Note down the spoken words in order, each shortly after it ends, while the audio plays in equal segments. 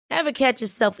Ever catch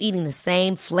yourself eating the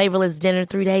same flavorless dinner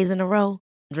 3 days in a row?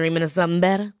 Dreaming of something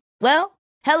better? Well,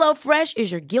 HelloFresh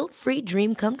is your guilt-free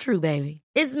dream come true, baby.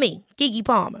 It's me, Keke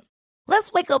Palmer.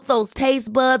 Let's wake up those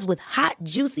taste buds with hot,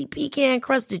 juicy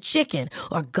pecan-crusted chicken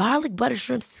or garlic butter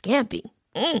shrimp scampi.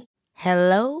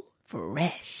 Hello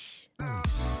Fresh.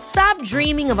 Stop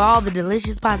dreaming of all the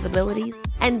delicious possibilities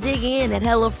and dig in at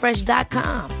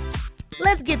HelloFresh.com.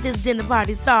 Let's get this dinner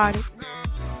party started.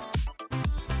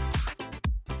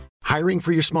 Hiring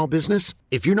for your small business?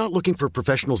 If you're not looking for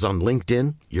professionals on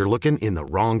LinkedIn, you're looking in the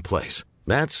wrong place.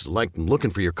 That's like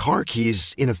looking for your car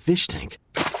keys in a fish tank.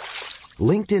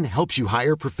 LinkedIn helps you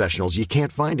hire professionals you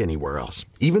can't find anywhere else,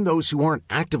 even those who aren't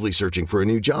actively searching for a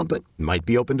new job but might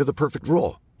be open to the perfect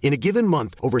role. In a given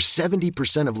month, over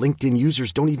 70% of LinkedIn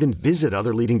users don't even visit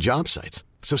other leading job sites.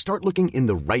 So start looking in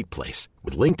the right place.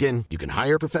 With LinkedIn, you can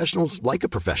hire professionals like a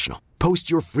professional.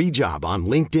 Post your free job on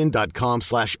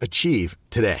linkedin.com/achieve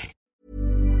today.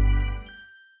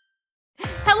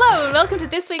 Hello and welcome to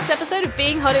this week's episode of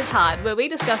Being Hot is Hard, where we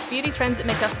discuss beauty trends that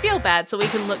make us feel bad so we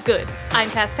can look good. I'm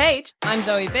Cass Page. I'm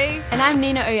Zoe B. And I'm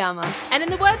Nina Oyama. And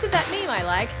in the words of that meme I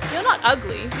like, you're not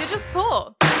ugly, you're just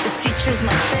poor. The feature's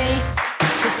my face.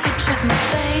 The feature's my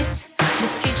face. The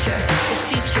feature's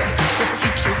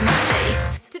my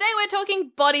face. Today we're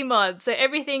talking body mods, so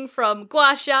everything from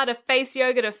gua sha to face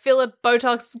yoga to filler,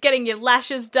 Botox, getting your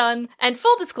lashes done. And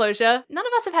full disclosure, none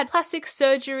of us have had plastic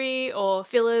surgery or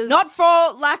fillers. Not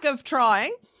for lack of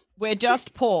trying, we're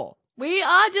just poor. We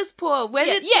are just poor. When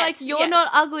Yeah, it's yes, like you're yes. not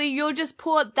ugly, you're just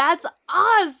poor, that's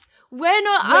us. We're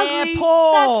not We're ugly.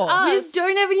 poor. That's us. We just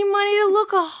don't have any money to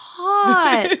look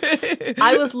hot.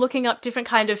 I was looking up different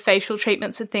kind of facial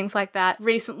treatments and things like that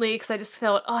recently because I just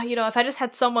thought, if I just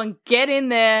had someone get in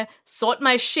there, sort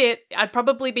my shit, I'd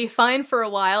probably be fine for a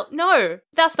while. No,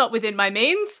 that's not within my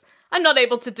means. I'm not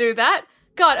able to do that.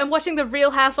 God, I'm watching The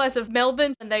Real Housewives of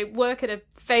Melbourne and they work at a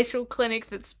facial clinic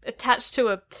that's attached to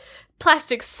a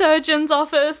plastic surgeon's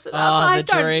office.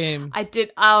 Dream. I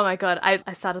did. Oh my God.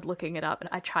 I started looking it up and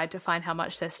I tried to find how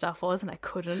much their stuff was and I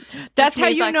couldn't. That's Which how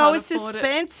means you I know can't it's afford it.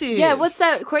 expensive. Yeah, what's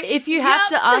that? If you have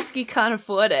Yep. to ask, you can't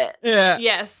afford it. Yeah.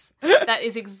 Yes, that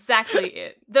is exactly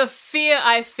it. The fear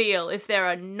I feel if there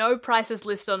are no prices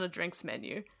listed on a drinks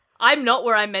menu. I'm not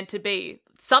where I'm meant to be.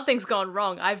 Something's gone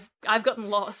wrong. I've gotten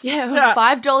lost. Yeah,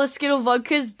 $5 Skittle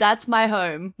vodkas, that's my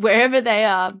home. Wherever they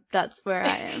are, that's where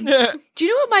I am. Do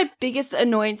you know what my biggest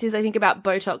annoyance is, I think, about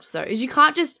Botox, though? Is you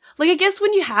can't just, I guess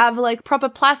when you have, proper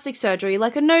plastic surgery,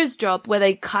 like a nose job where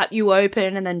they cut you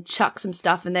open and then chuck some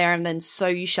stuff in there and then sew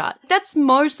you shut, that's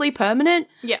mostly permanent.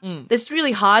 Yeah. It's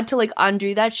really hard to,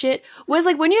 undo that shit. Whereas,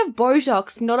 when you have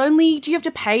Botox, not only do you have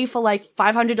to pay for,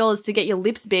 $500 to get your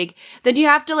lips big, then you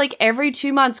have to, every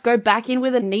 2 months go back in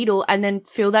with a needle and then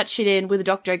fill that shit in with a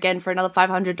doctor again for another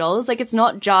 $500. It's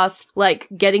not just,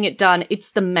 getting it done.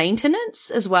 It's the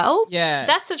maintenance as well. Yeah.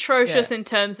 That's atrocious in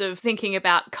terms of thinking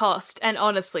about cost and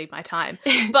honestly my time.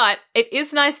 But it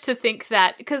is nice to think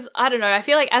that, because I don't know, I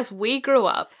feel like as we grew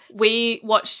up, we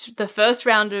watched the first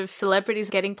round of celebrities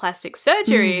getting plastic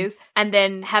surgeries and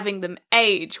then having them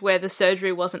age where the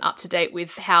surgery wasn't up to date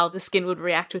with how the skin would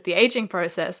react with the aging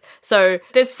process. So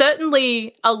there's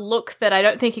certainly a look that I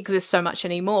don't think exists so much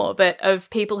anymore, but of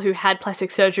people who had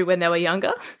plastic surgery when they were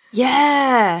younger.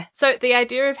 Yeah. So the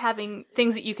idea of having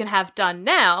things that you can have done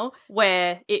now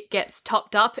where it gets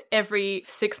topped up every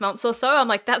 6 months or so, I'm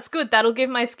like, that's good. That'll give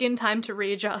my skin time to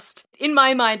readjust. In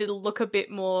my mind, it'll look a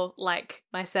bit more like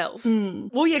myself.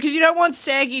 Well, yeah, because you don't want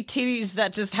saggy titties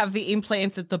that just have the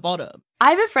implants at the bottom. I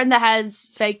have a friend that has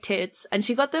fake tits and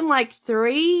she got them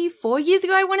 3-4 years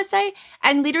ago, I want to say.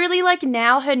 And literally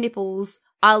now her nipples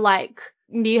are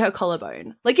near her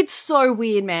collarbone. It's so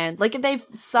weird, man. They've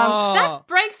sunk. That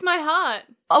breaks my heart.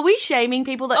 Are we shaming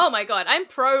people that? Oh my God, I'm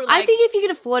pro. I think if you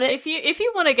can afford it. if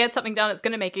you want to get something done, it's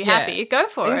going to make you happy. Go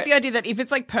for And it. it's the idea that if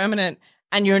it's permanent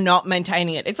and you're not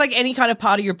maintaining it, it's like any kind of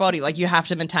part of your body, you have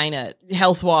to maintain it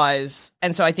health-wise.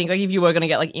 And so I think if you were going to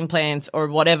get implants or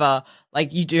whatever,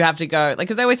 you do have to go,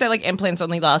 because they always say implants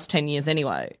only last 10 years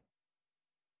anyway.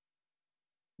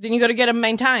 Then you got to get them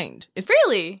maintained. It's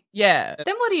Really? Yeah.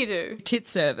 Then what do you do? Tit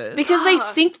service. Because they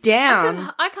sink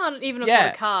down. I can't even afford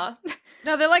a car.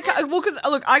 No, they're because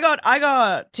look, I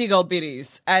got tig old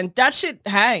bitties, and that shit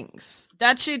hangs.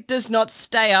 That shit does not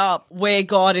stay up where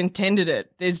God intended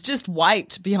it. There's just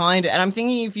weight behind it. And I'm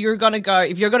thinking if you're gonna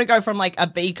go from a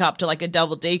B cup to a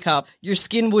double D cup, your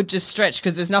skin would just stretch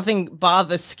because there's nothing bar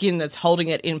the skin that's holding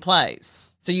it in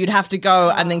place. So you'd have to go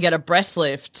and then get a breast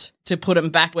lift to put them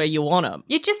back where you want them.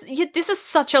 This is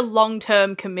such a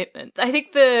long-term commitment. I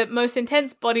think the most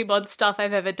intense body mod stuff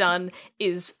I've ever done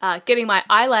is getting my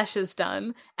eyelashes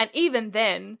done. And even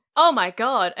then, Oh my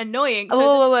God, annoying. So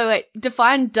Oh, wait.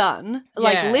 Define done.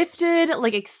 Like Yeah. lifted,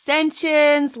 like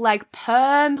extensions, like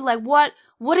permed, like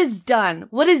what is done?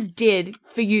 What is did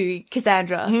for you,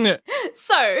 Cassandra?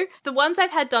 So, the ones I've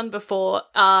had done before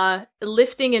are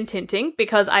lifting and tinting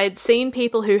because I had seen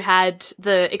people who had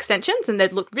the extensions and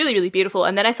they'd look really, really beautiful.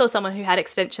 And then I saw someone who had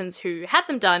extensions who had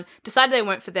them done, decided they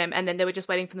weren't for them, and then they were just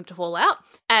waiting for them to fall out.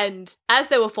 And as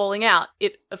they were falling out,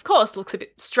 it, of course, looks a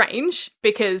bit strange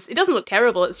because it doesn't look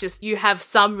terrible. It's just you have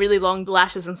some really long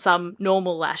lashes and some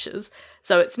normal lashes.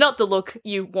 So it's not the look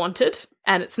you wanted,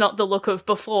 and it's not the look of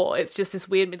before. It's just this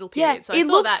weird middle period. Yeah, So I it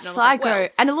saw looks that and I was psycho, like, well,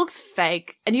 and it looks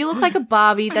fake, and you look like a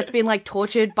Barbie that's been like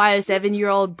tortured by a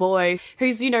 7-year-old boy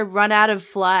who's, run out of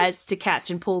flies to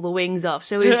catch and pull the wings off.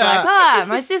 So he's like,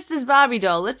 my sister's Barbie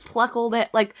doll. Let's pluck all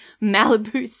that like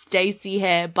Malibu Stacy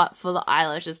hair, but for the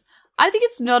eyelashes. I think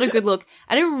it's not a good look,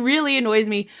 and it really annoys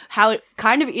me how it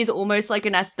kind of is almost like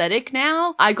an aesthetic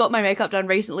now. I got my makeup done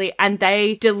recently, and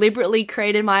they deliberately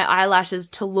created my eyelashes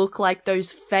to look like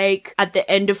those fake, at the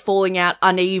end of falling out,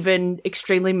 uneven,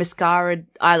 extremely mascara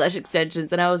eyelash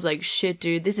extensions, and I was like, shit,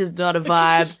 dude, this is not a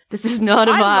vibe. This is not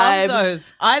a vibe. I love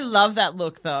those. I love that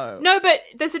look, though. no, but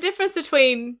there's a difference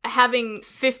between having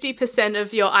 50%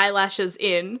 of your eyelashes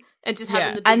in and just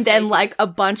having the big And then fakies. like a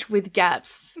bunch with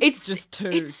gaps. It's Just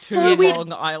two it's too so weird.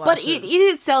 long eyelashes. But it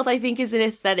in itself, I think, is an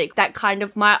aesthetic. That kind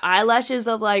of, my eyelashes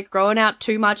are like growing out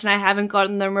too much and I haven't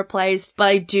gotten them replaced, but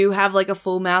I do have like a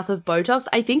full mouth of Botox.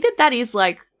 I think that is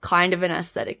like kind of an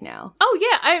aesthetic now. Oh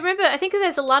yeah, I remember, I think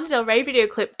there's a Lana Del Rey video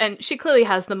clip, and she clearly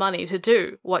has the money to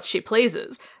do what she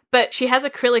pleases. But she has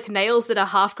acrylic nails that are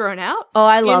half grown out. Oh,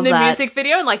 I love in the that. music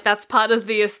video, and like that's part of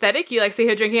the aesthetic. You like see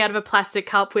her drinking out of a plastic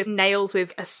cup with nails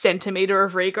with a centimeter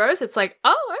of regrowth. It's like,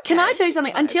 oh, okay. Can I tell you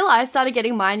something? Until I started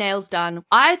getting my nails done,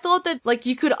 I thought that like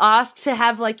you could ask to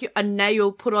have like a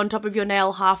nail put on top of your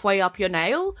nail halfway up your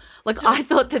nail. Like I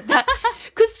thought that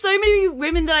because so many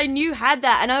women that I knew had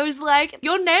that, and I was like,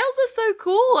 your nails are so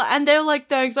cool, and they're like,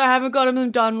 thanks, I haven't gotten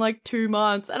them done in like 2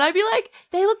 months, and I'd be like,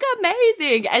 they look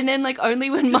amazing, and then like only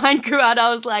when mine grew out,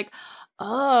 I was like,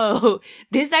 oh,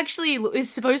 this actually is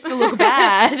supposed to look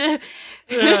bad.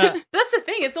 Yeah. That's the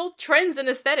thing. It's all trends and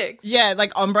aesthetics. Yeah,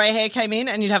 like ombre hair came in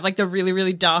and you'd have like the really,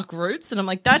 really dark roots. And I'm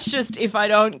like, that's just if I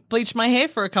don't bleach my hair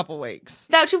for a couple weeks.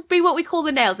 That should be what we call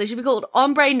the nails. They should be called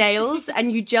ombre nails,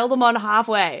 and you gel them on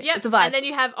halfway. Yep. It's a vibe. And then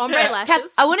you have ombre Yeah. lashes.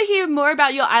 Cass, I want to hear more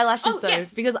about your eyelashes, Oh, though,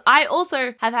 yes. because I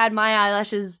also have had my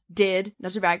eyelashes did,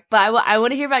 not to brag, but I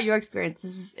want to hear about your experience.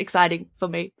 This is exciting for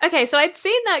me. Okay, so I'd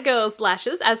seen that girl's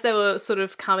lashes as they were sort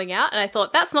of coming out, and I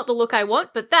thought, that's not the look I want,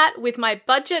 but that, with my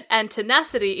budget and tenacity,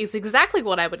 is exactly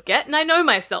what I would get, and I know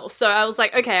myself, so I was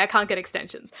like, okay, I can't get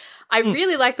extensions. I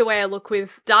really like the way I look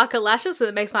with darker lashes, so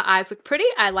it makes my eyes look pretty.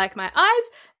 I like my eyes.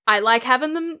 I like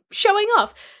having them showing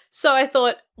off. So I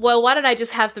thought, well, why don't I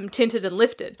just have them tinted and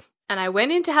lifted? And I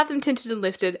went in to have them tinted and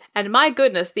lifted, and my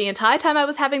goodness, the entire time I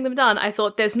was having them done, I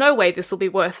thought, there's no way this will be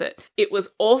worth it. It was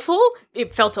awful.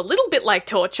 It felt a little bit like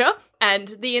torture. And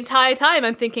the entire time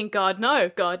I'm thinking, God,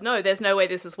 no, there's no way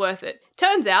this is worth it.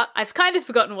 Turns out I've kind of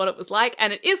forgotten what it was like,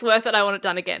 and it is worth it. I want it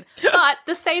done again. But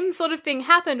the same sort of thing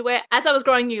happened where as I was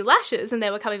growing new lashes and they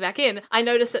were coming back in, I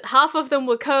noticed that half of them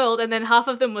were curled and then half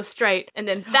of them were straight. And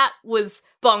then that was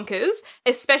bonkers,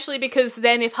 especially because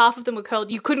then if half of them were curled,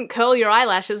 you couldn't curl your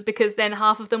eyelashes because then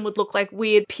half of them would look like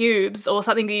weird pubes or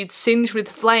something that you'd singe with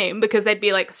flame because they'd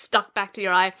be like stuck back to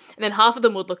your eye, and then half of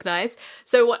them would look nice.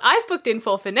 So what I've booked in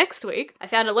for next week, I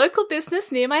found a local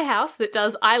business near my house that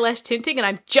does eyelash tinting, and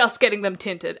I'm just getting them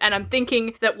tinted. And I'm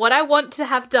thinking that what I want to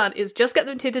have done is just get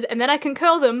them tinted, and then I can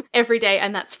curl them every day,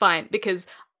 and that's fine because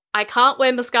I can't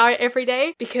wear mascara every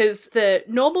day because the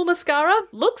normal mascara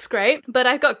looks great, but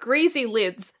I've got greasy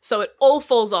lids, so it all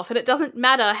falls off, and it doesn't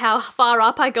matter how far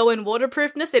up I go in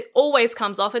waterproofness, it always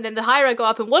comes off, and then the higher I go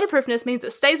up in waterproofness means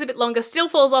it stays a bit longer, still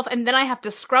falls off, and then I have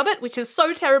to scrub it, which is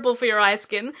so terrible for your eye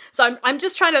skin. So I'm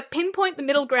just trying to pinpoint the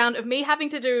middle ground of me having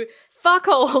to do fuck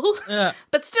all,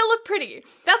 but still look pretty.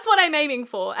 That's what I'm aiming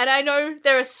for, and I know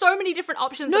there are so many different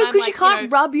options. No, that I'm because like, you can't you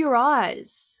know, rub your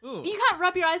eyes. you can't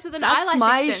rub your eyes with an That's eyelash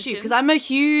my extension. issue, because I'm a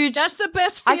huge... That's the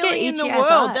best I get feeling in the itchy ass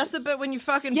world. eyes. That's the bit when you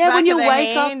fucking Yeah, back when you of the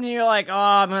wake up- hand and you're like, oh,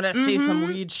 I'm gonna see some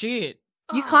weird shit.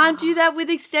 You can't do that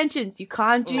with extensions. You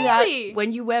can't do Really? that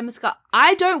when you wear mascara.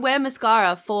 I don't wear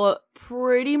mascara for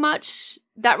pretty much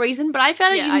that reason, but I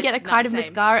found Yeah, that you can I- get a no, kind of same.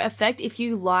 mascara effect if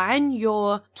you line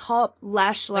your top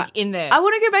lash line. Like in there. I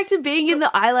want to go back to being in the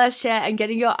eyelash chair and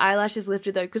getting your eyelashes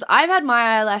lifted, though, because I've had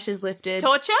my eyelashes lifted.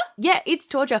 Torture? Yeah, it's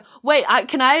torture. Wait,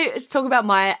 can I talk about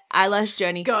my eyelash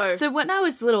journey? Go. So when I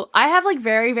was little, I have like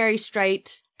very, very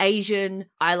straight Asian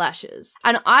eyelashes.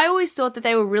 And I always thought that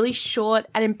they were really short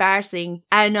and embarrassing.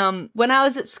 And when I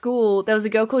was at school, there was a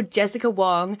girl called Jessica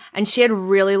Wong, and she had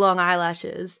really long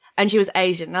eyelashes, and she was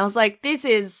Asian. And I was like,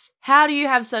 how do you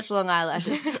have such long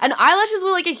eyelashes? And eyelashes were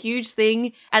like a huge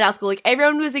thing at our school. Like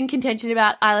everyone was in contention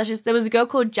about eyelashes. There was a girl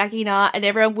called Jackie Na, and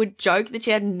everyone would joke that she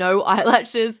had no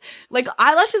eyelashes. Like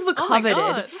eyelashes were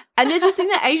coveted. And there's this thing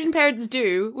that Asian parents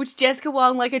do, which Jessica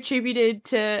Wong like attributed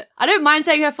to, I don't mind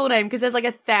saying her full name because there's like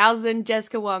 1,000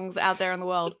 Jessica Wongs out there in the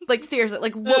world. Like seriously,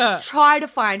 like try to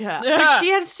find her. But she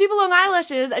had super long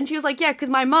eyelashes, and she was like, yeah, because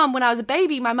my mum, when I was a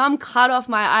baby, my mum cut off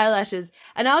my eyelashes.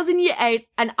 And I was in year 8,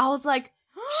 and I was like,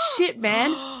 shit,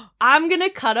 man, I'm gonna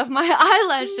cut off my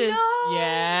eyelashes. No.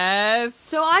 Yes.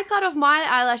 So I cut off my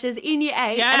eyelashes in year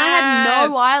 8, and I had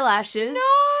no eyelashes. No.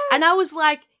 And I was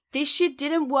like, this shit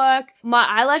didn't work. My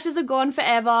eyelashes are gone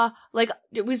forever. Like,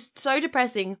 it was so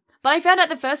depressing. But I found out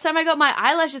the first time I got my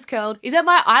eyelashes curled is that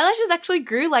my eyelashes actually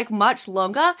grew like much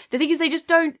longer. The thing is they just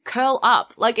don't curl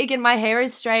up. Like again, my hair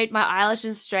is straight, my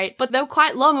eyelashes straight, but they were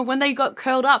quite long, and when they got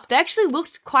curled up, they actually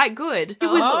looked quite good. It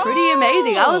was pretty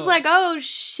amazing. I was like, oh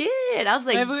shit. I was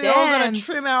like, maybe we damn. all gotta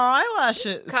trim our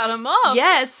eyelashes. Cut them off.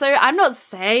 Yeah, so I'm not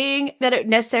saying that it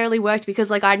necessarily worked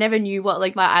because like I never knew what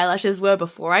like my eyelashes were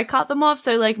before I cut them off,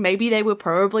 so like maybe they were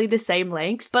probably the same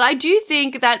length. But I do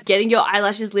think that getting your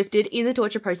eyelashes lifted is a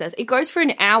torture process. It goes for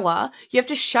an hour. You have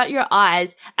to shut your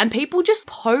eyes, and people just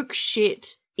poke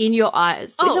shit in your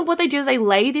eyes. Isn't what they do is they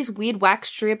lay this weird wax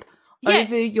strip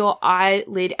over your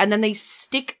eyelid, and then they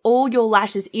stick all your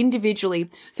lashes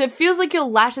individually. So it feels like your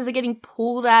lashes are getting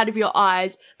pulled out of your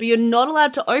eyes, but you're not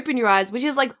allowed to open your eyes, which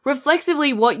is like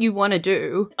reflexively what you want to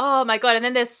do. Oh my god, and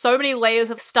then there's so many layers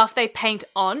of stuff they paint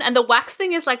on, and the wax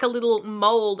thing is like a little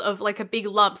mold of like a big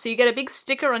lump. So you get a big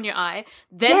sticker on your eye,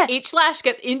 then each lash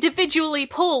gets individually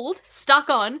pulled, stuck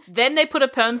on, then they put a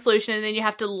perm solution, and then you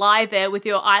have to lie there with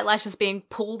your eyelashes being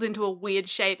pulled into a weird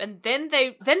shape, and then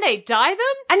they dye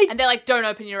them, and they're like, don't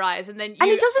open your eyes, and then you... And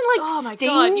it doesn't like oh my sting,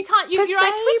 god, you can't, your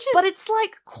eye twitches. but it's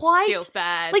like quite... Feels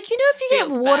bad. Like, you know, if you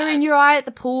get water in your eye at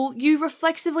the pool, you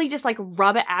reflexively just like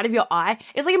rub it out of your eye.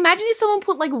 It's like, imagine if someone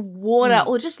put like water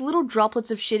or just little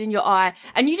droplets of shit in your eye,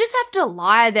 and you just have to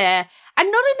lie there.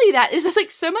 And not only that, is there's like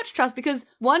so much trust, because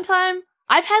one time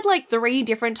I've had like 3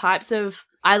 different types of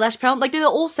eyelash perm. Like they're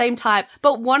all same type,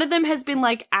 but one of them has been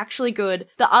like actually good.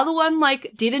 The other one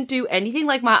like didn't do anything.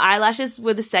 Like my eyelashes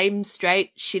were the same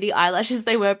straight shitty eyelashes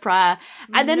they were prior.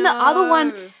 And then the other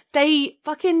one, they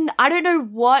fucking, I don't know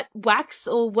what wax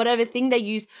or whatever thing they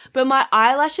use, but my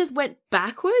eyelashes went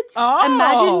backwards. Oh.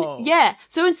 Imagine, yeah.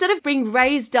 So instead of being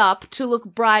raised up to look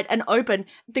bright and open,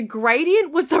 the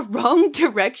gradient was the wrong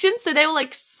direction. So they were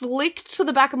like slicked to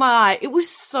the back of my eye. It was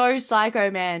so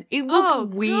psycho, man. It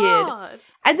looked weird. God.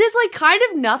 And there's like kind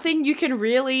of nothing you can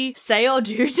really say or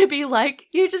do to be like,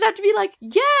 you just have to be like,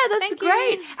 yeah, that's Thank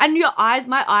great. you. And your eyes,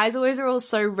 my eyes always are all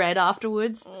so red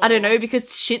afterwards. I don't know,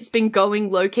 because shit's been going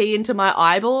low key into my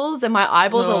eyeballs, and my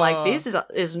eyeballs are like, this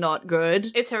is not good.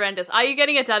 It's horrendous. Are you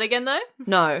getting it done again though?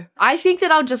 No. I think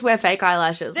that I'll just wear fake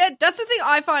eyelashes. That's the thing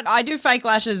I find. I do fake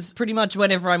lashes pretty much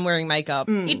whenever I'm wearing makeup.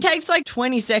 It takes like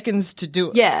 20 seconds to do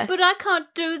it. Yeah. But I can't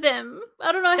do them.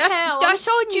 I don't know how. That's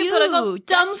I'm on stupid. you. I got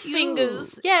dumb That's you.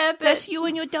 fingers. Yeah, but That's you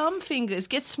and your dumb fingers.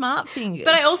 Get smart fingers.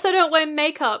 But I also don't wear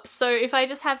makeup, so if I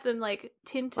just have them like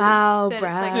tinted, Wow, then it's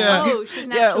like, brag. oh, she's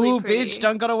naturally ooh, pretty. bitch,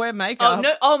 don't gotta wear makeup. Oh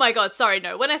no! Oh my god! Sorry,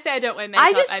 no. When I say I don't wear makeup,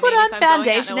 I just put mean on if I'm going out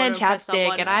foundation I and wanna impress chapstick,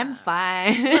 someone. and I'm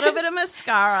fine. A little bit of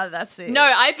mascara, that's it. No,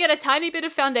 I get a tiny bit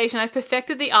of foundation. I've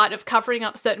perfected the art of covering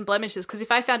up certain blemishes, because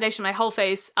if I foundation my whole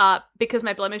face, because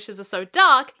my blemishes are so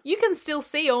dark, you can still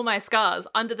see all my scars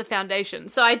under the foundation.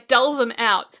 So I dull them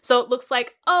out, so it looks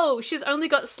like, oh, she's only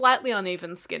got slightly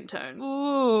uneven skin tone.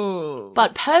 Ooh.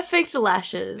 But perfect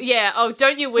lashes. Yeah, oh,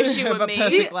 don't you wish you were But me?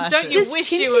 perfect Don't you Does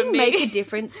wish you tinting were me? make a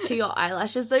difference to your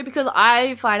eyelashes though? Because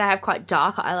I find I have quite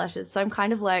dark eyelashes, so I'm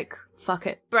kind of like, fuck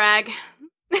it. Brag.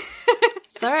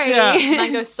 Sorry. Yeah.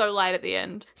 Mine goes so light at the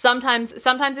end. Sometimes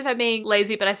if I'm being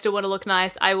lazy but I still want to look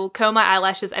nice, I will curl my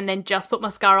eyelashes and then just put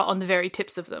mascara on the very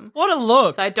tips of them. What a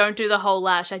look. So I don't do the whole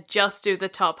lash, I just do the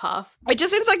top half. It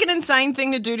just seems like an insane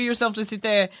thing to do to yourself, to sit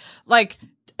there. Like,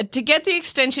 to get the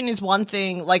extension is one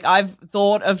thing. Like, I've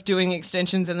thought of doing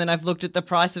extensions, and then I've looked at the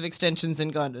price of extensions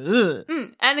and gone, ugh.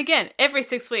 And again, every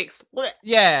 6 weeks. Blech.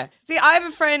 Yeah. See, I have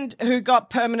a friend who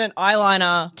got permanent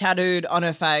eyeliner tattooed on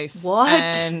her face. What?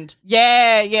 And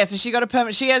yeah. So she got a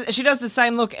permanent. She does the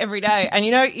same look every day. And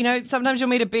you know, sometimes you'll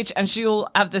meet a bitch and she'll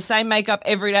have the same makeup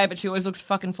every day, but she always looks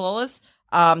fucking flawless.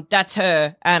 That's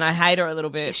her, and I hate her a little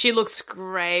bit. She looks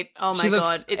great. Oh my She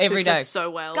looks god, it every suits day. her so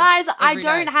well. Guys, I Every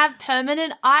don't day. have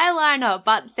permanent eyeliner,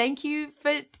 but thank you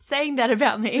for saying that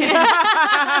about me.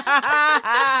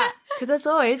 Because that's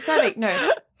always perfect.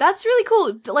 No, that's really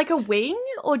cool. Like a wing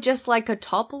or just like a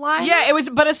top line? Yeah, it was,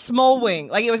 but a small wing.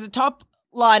 Like, it was a top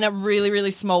line, a really,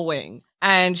 really small wing.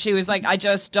 And she was like, I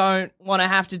just don't want to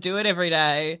have to do it every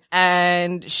day.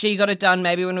 And she got it done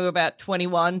maybe when we were about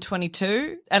 21,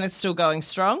 22, and it's still going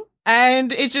strong.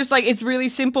 And it's just like, it's really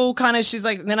simple kind of, she's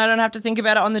like, then I don't have to think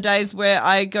about it on the days where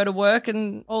I go to work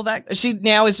and all that. She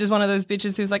now is just one of those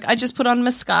bitches who's like, I just put on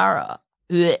mascara.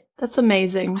 Blech. That's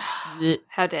amazing. Blech.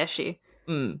 How dare she?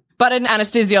 But an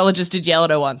anesthesiologist did yell at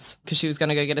her once because she was going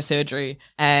to go get a surgery,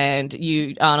 and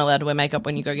you aren't allowed to wear makeup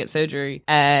when you go get surgery.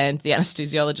 And the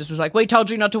anesthesiologist was like, we told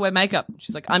you not to wear makeup.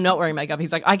 She's like, I'm not wearing makeup.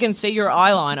 He's like, I can see your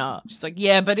eyeliner. She's like,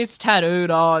 yeah, but it's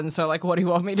tattooed on. So like, what do you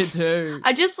want me to do?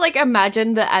 I just like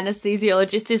imagine the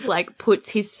anesthesiologist is like puts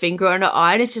his finger on her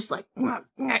eye and it's just like,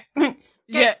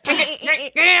 Yeah.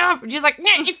 just like,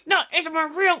 it's not, it's my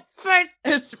real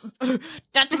face.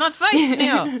 That's my face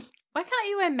now. Why can't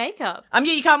you wear makeup? Yeah,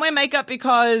 you can't wear makeup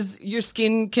because your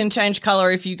skin can change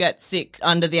color if you get sick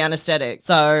under the anesthetic.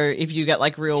 So if you get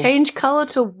like real, Change color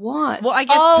to what? well, I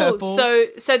guess purple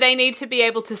so they need to be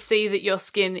able to see that your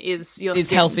skin is your is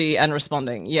skin. healthy and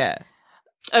responding. Yeah.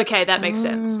 Okay, that makes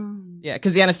sense. Yeah,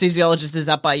 because the anesthesiologist is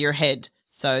up by your head,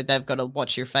 so they've got to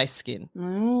watch your face skin.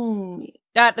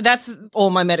 That's all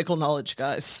my medical knowledge,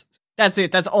 guys. That's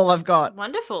it. That's all I've got.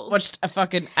 Wonderful. Watched a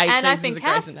fucking 8 And I've seasons been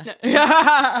of Grey's cast.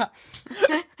 Anatomy.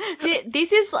 See,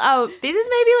 this is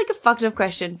maybe like a fucked up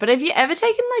question, but have you ever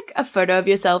taken like a photo of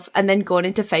yourself and then gone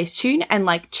into Facetune and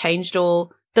like changed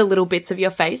all the little bits of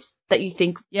your face that you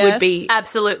think would Yes. be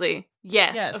Absolutely.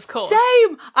 Yes, Yes. of course.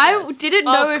 same? I Yes. didn't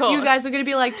know Of if you course. guys were going to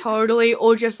be like totally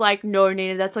or just like, no,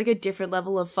 Nina, that's like a different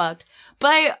level of fucked.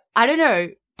 But I don't know.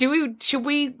 Should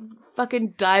we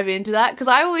fucking dive into that? Because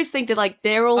I always think that like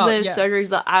they're all the yeah. surgeries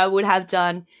that I would have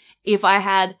done if I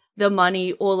had the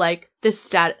money or like the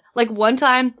stat. Like one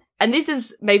time, and this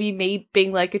is maybe me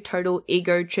being like a total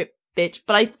ego trip bitch,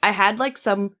 but I had like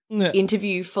some Yeah.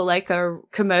 interview for like a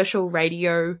commercial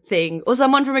radio thing, or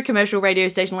someone from a commercial radio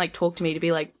station like talked to me to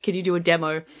be like, can you do a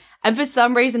demo? And for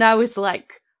some reason I was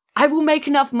like, I will make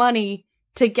enough money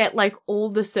to get like all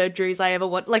the surgeries I ever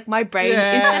want. Like my brain,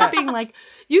 Yeah. instead of being like,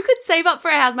 you could save up for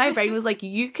a house, my brain was like,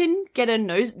 you can get a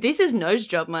nose, this is nose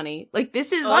job money. Like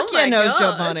this is Fuck Oh yeah, my nose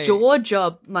job God. money. jaw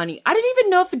job money. I don't even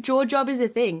know if a jaw job is a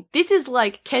thing. This is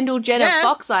like Kendall Jenner Yeah.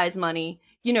 Fox eyes money.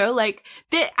 You know, like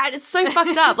it's so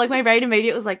fucked up. Like my brain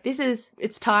immediately was like,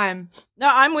 it's time. No,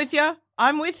 I'm with you.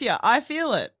 I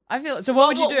feel it. So what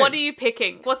would you do? What are you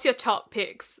picking? What's your top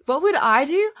picks? What would I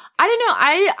do? I don't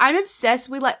know. I'm obsessed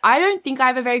with like, I don't think I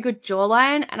have a very good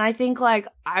jawline, and I think like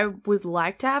I would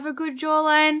like to have a good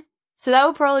jawline. So that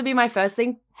would probably be my first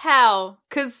thing. How?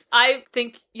 Because I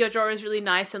think your jaw is really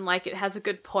nice and like it has a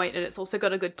good point and it's also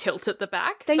got a good tilt at the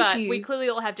back. Thank but you. we clearly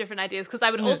all have different ideas because I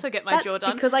would also get my That's jaw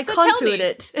done. because I So tell contoured me.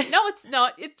 it. No, it's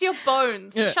not. It's your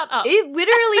bones. Yeah. Shut up. It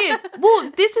literally is.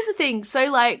 Well, this is the thing.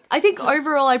 So, like, I think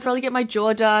overall I'd probably get my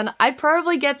jaw done. I'd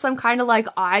probably get some kind of, like,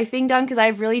 eye thing done because I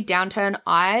have really downturned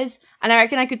eyes. And I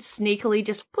reckon I could sneakily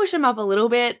just push them up a little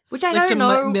bit, which I Lift don't them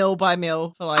know. mill by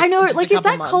mill for like I know, just like, a is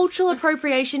couple that months. cultural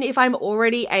appropriation if I'm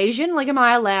already Asian? Like, am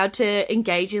I allowed to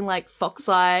engage in, like, fox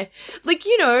eye? Like,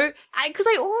 you know, because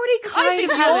I already I kind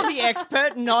think of have you're the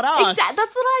expert, not us. Exactly,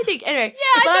 that's what I think. Anyway,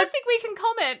 yeah, I but don't think we can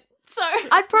comment. So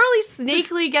I'd probably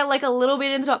sneakily get like a little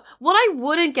bit in the top. What I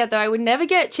wouldn't get though, I would never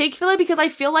get cheek filler because I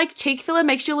feel like cheek filler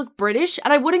makes you look British,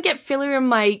 and I wouldn't get filler in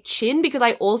my chin because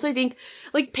I also think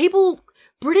like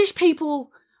British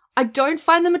people, I don't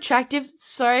find them attractive.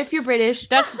 Sorry if you're British.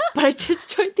 That's But I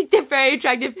just don't think they're very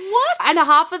attractive. What? And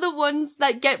half of the ones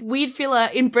that get weird filler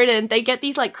in Britain, they get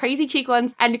these like crazy cheek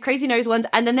ones and crazy nose ones,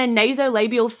 and then their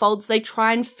nasolabial folds, they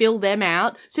try and fill them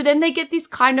out. So then they get this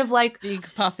kind of like, big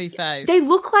puffy face. they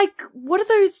look like, what are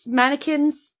those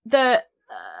mannequins? The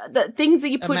things that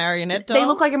you a put. marionette doll. They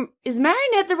look like is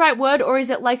marionette the right word, or is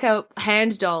it like a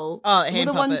hand doll? Oh, a hand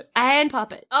Well, puppet. A hand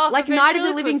puppet. Oh, like for Night of the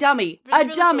Living ventriloquist- Dummy.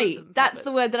 A dummy. ventriloquism That's the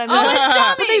puppets. word that I'm Oh, a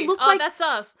dummy! But they look oh, like that's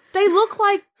us. they look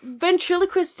like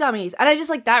ventriloquist dummies, and I just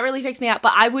like that really freaks me out.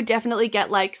 But I would definitely get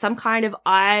like some kind of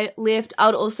eye lift. I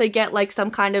would also get like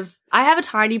some kind of. I have a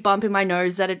tiny bump in my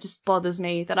nose that it just bothers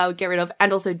me that I would get rid of,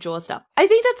 and also jaw stuff. I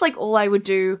think that's like all I would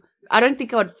do. I don't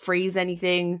think I would freeze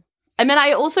anything. I mean,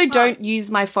 I also don't use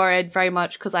my forehead very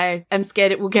much because I am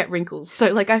scared it will get wrinkles. So,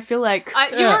 like, I feel like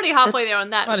You're already halfway there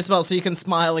on that. Might as well so you can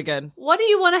smile again. What do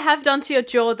you want to have done to your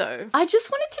jaw, though? I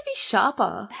just want it to be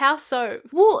sharper. How so?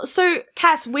 Well, so,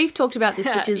 Cass, we've talked about this,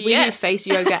 which is we do Yes. face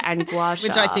yoga and gua sha.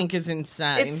 Which I think is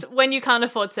insane. It's when you can't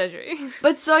afford surgery.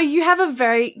 But so you have a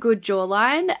very good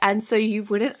jawline, and so you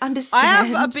wouldn't understand. I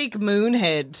have a big moon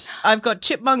head. I've got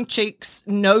chipmunk cheeks,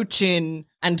 no chin,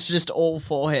 and just all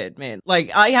forehead, man.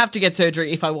 Like, I have to get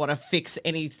surgery if I want to fix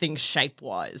anything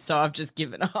shape-wise, so I've just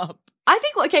given up. I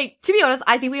think, okay, to be honest,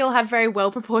 I think we all have very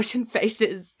well-proportioned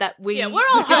faces that we Yeah, we're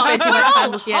all just spend hot. too We're much all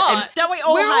time looking at. hot. And That we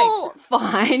all we're hate. all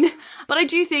fine. But I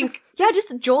do think, yeah,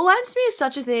 just jawlines to me is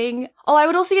such a thing. Oh, I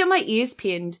would also get my ears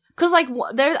pinned. Because, like,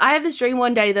 I have this dream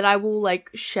one day that I will, like,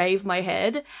 shave my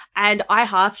head. And I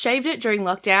half-shaved it during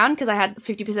lockdown because I had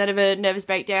 50% of a nervous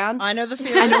breakdown. I know the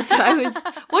feeling. And also I was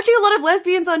watching a lot of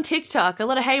lesbians on TikTok, a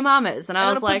lot of Hey Mamas. And I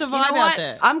I was gotta like, put you the know vibe out what?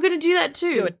 there. I'm going to do that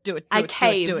too. Do it, do it, do I it, do it,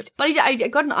 caved. do it. But I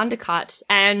got an undercut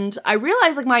and I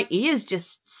realized, like, my ears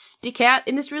just stick out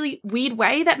in this really weird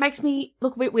way that makes me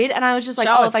look a bit weird. And I was just like,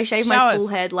 Show oh, us, if I shave show my us. full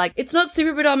head, like, it's not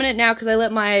super predominant now because I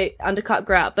let my undercut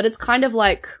grow out, but it's kind of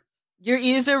like, Your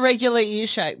ears are regular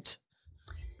ear-shaped.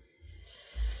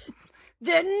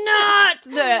 they're not.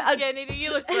 No, Yeah, Nita, you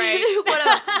look great.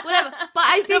 whatever. But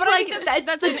I think, but I like, think that's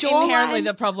that's the jawline. inherently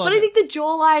the problem. But I think the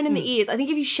jawline and the ears, I think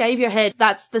if you shave your head,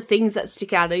 that's the things that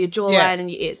stick out are your jawline Yeah.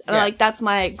 and your ears. And Yeah. like, that's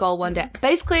my goal one day.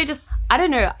 Basically, I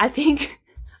don't know, I think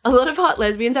a lot of hot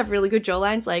lesbians have really good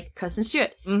jawlines, like Kirsten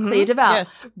Stewart, Clea DuVall,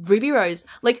 Yes. Ruby Rose.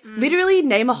 Like, literally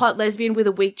name a hot lesbian with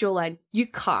a weak jawline. You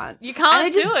can't. You And I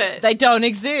can't just- do it. They don't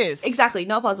exist. Exactly,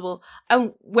 not possible.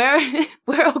 And we're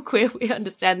all queer, we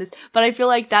understand this, but I feel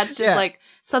like that's just Yeah. like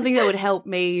something that would help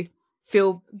me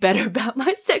feel better about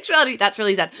my sexuality. That's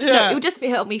really sad. No, Yeah. it would just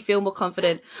help me feel more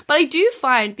confident. But I do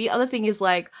find the other thing is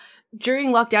like,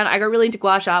 during lockdown, I got really into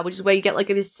gua sha, which is where you get like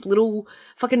this little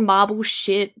fucking marble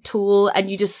shit tool and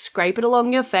you just scrape it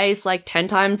along your face like 10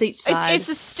 times each side. It's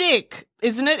a stick,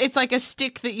 isn't it? It's like a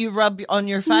stick that you rub on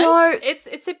your face. No.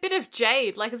 It's a bit of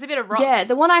jade, like it's a bit of rock. Yeah,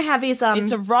 the one I have is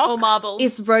It's a rock. Or marble.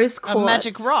 is rose a quartz.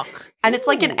 magic rock. And it's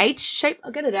like an H shape.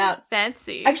 I'll get it out.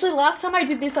 Fancy. Actually, last time I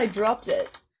did this, I dropped it.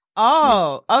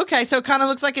 Oh, okay. So it kind of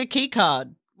looks like a key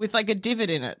card with like a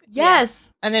divot in it.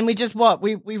 Yes. And then we just what?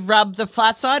 We rub the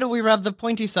flat side or we rub the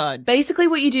pointy side? Basically,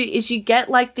 what you do is you get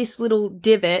like this little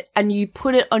divot and you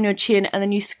put it on your chin and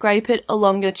then you scrape it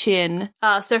along your chin.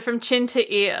 So from chin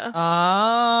to ear.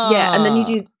 Ah. Yeah, and then you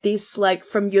do this like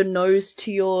from your nose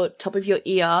to your top of your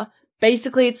ear.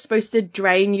 Basically, it's supposed to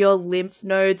drain your lymph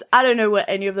nodes. I don't know what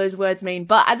any of those words mean,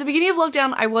 but at the beginning of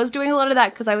lockdown, I was doing a lot of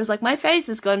that because I was like, my face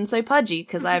has gotten so pudgy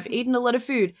because I've eaten a lot of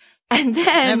food. And I've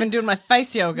then, been doing my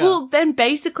face yoga. well, then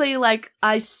basically, like,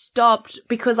 I stopped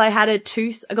because I had I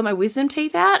got my wisdom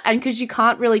teeth out, and because you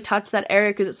can't really touch that area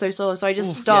because it's so sore, so I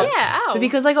just stopped. Yeah, ow. But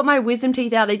because I got my wisdom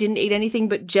teeth out, I didn't eat anything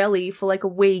but jelly for like a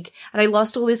week, and I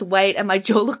lost all this weight, and my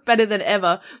jaw looked better than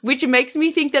ever, which makes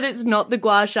me think that it's not the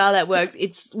gua sha that works.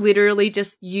 It's literally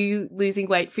just you losing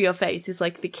weight for your face is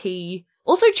like the key.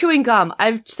 Also, chewing gum.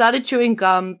 I've started chewing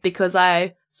gum because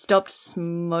I stopped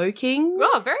smoking.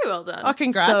 Oh, very well done. Oh,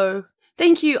 congrats. So,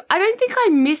 thank you. I don't think I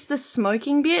miss the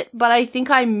smoking bit, but I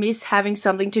think I miss having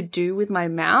something to do with my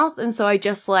mouth, and so I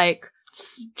just like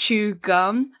chew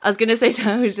gum. I was gonna say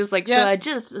so. I was just like, Yeah. so I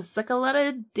just suck a lot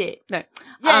of dick. No,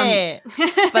 yeah.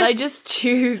 but I just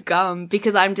chew gum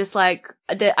because I'm just like,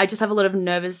 I just have a lot of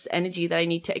nervous energy that I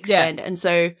need to expend, and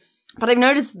so. But I've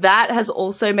noticed that has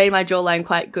also made my jawline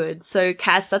quite good. So,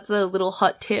 Cass, that's a little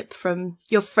hot tip from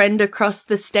your friend across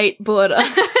the state border.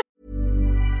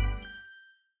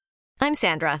 I'm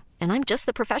Sandra, and I'm just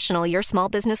the professional your small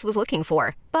business was looking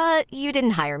for. But you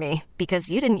didn't hire me because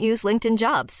you didn't use LinkedIn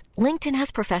Jobs. LinkedIn has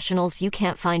professionals you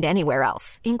can't find anywhere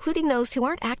else, including those who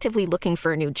aren't actively looking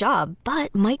for a new job,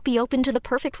 but might be open to the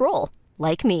perfect role,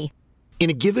 like me. In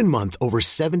a given month, over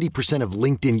 70% of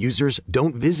LinkedIn users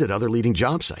don't visit other leading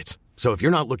job sites. So if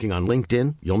you're not looking on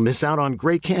LinkedIn, you'll miss out on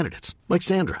great candidates like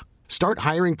Sandra. Start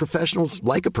hiring professionals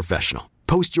like a professional.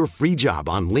 Post your free job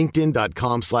on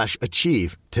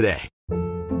linkedin.com/achieve today.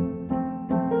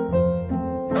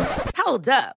 Hold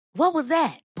up. What was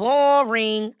that?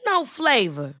 Boring. No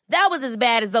flavor. That was as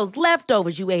bad as those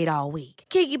leftovers you ate all week.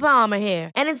 Keke Palmer here,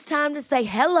 and it's time to say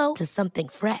hello to something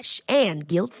fresh and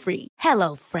guilt-free.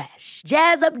 Hello Fresh.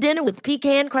 Jazz up dinner with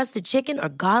pecan-crusted chicken or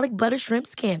garlic butter shrimp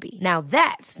scampi. Now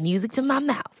that's music to my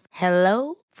mouth.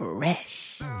 Hello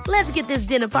Fresh. Let's get this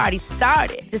dinner party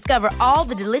started. Discover all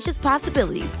the delicious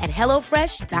possibilities at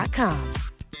hellofresh.com.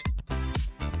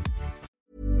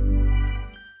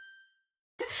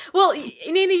 Well,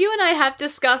 Nina, you and I have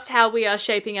discussed how we are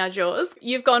shaping our jaws.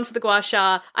 You've gone for the gua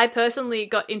sha. I personally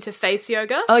got into face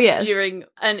yoga. Oh, yes. During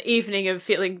an evening of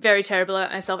feeling very terrible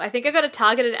about myself. I think I got a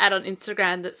targeted ad on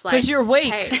Instagram that's like, 'Cause you're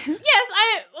weak. Hey, yes,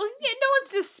 no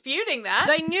one's disputing that.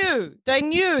 They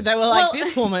knew. They were like,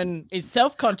 this woman is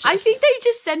self-conscious. I think they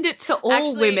just send it to all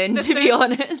Actually, women, the to be first-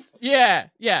 honest. Yeah.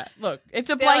 Look, it's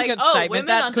a They're like, blanket "Oh, statement women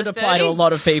that under could apply to 30?" a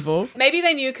lot of people. Maybe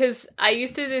they knew because I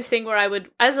used to do this thing where I would,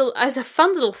 as a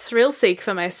fun little thrill seek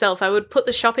for myself, I would put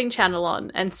the shopping channel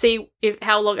on and see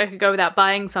how long I could go without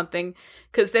buying something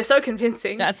because they're so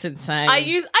convincing. That's insane. I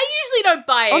usually don't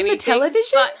buy On the anything,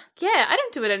 television? but yeah, I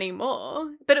don't do it anymore.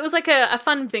 But it was like a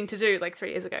fun thing to do like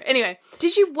 3 years ago. Anyway,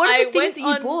 What are I the things went that you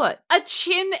on bought? a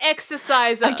chin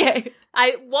exerciser. Okay.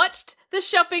 I watched the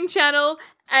shopping channel.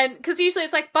 And because usually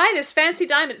it's like, buy this fancy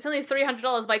diamond, it's only $300.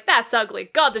 I'm like, that's ugly.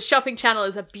 God, the shopping channel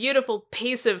is a beautiful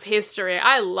piece of history.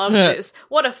 I love this.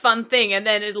 What a fun thing. And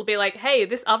then it'll be like, hey,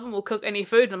 this oven will cook any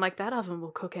food. And I'm like, that oven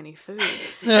will cook any food.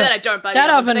 And then I don't buy that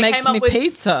the oven They makes came up me with-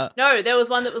 pizza. No, there was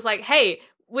one that was like, hey,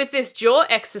 with this jaw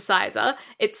exerciser,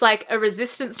 it's like a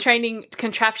resistance training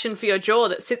contraption for your jaw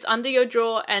that sits under your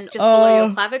jaw and just below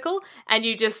your clavicle. And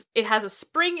it has a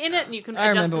spring in it and you can I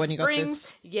adjust remember the when you got springs.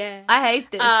 this. Yeah. I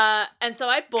hate this. And so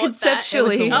I bought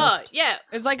Conceptually. that. It was the Oh, worst. yeah.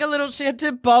 It's like a little, she had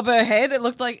to bob her head. It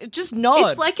looked like, just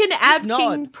nod. It's like an Just Ab nod.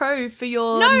 King Pro for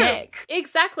your No, neck.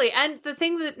 exactly. And the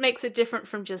thing that makes it different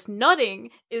from just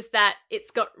nodding is that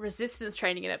it's got resistance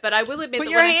training in it. But I will admit Put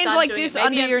that your when I hand started like doing this it, maybe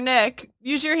under I'm- your neck.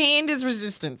 Use your hand as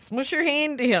resistance. Smush your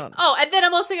hand down. Oh, and then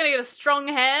I'm also going to get a strong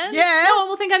hand. Yeah. No one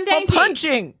will think I'm For dainty.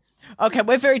 punching. Okay,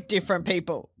 we're very different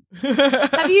people.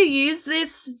 Have you used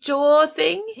this jaw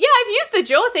thing? Yeah, I've used the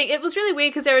jaw thing. It was really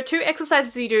weird because there are 2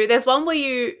 exercises you do. There's one where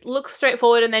you look straight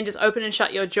forward and then just open and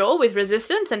shut your jaw with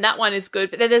resistance, and that one is good.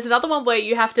 But then there's another one where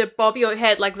you have to bob your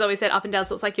head, like Zoe said, up and down,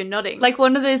 so it's like you're nodding. Like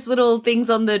one of those little things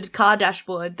on the car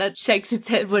dashboard that shakes its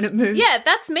head when it moves. yeah,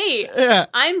 that's me. Yeah.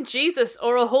 I'm Jesus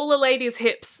or a hula lady's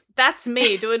hips. That's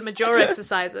me doing my jaw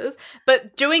exercises.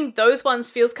 But doing those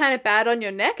ones feels kind of bad on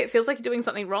your neck. It feels like you're doing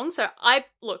something wrong. So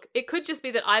it could just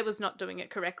be that I was not doing it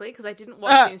correctly because I didn't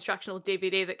watch the instructional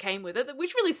DVD that came with it,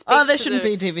 which really speaks Oh, there to shouldn't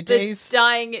the, be DVDs. the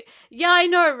dying. Yeah, I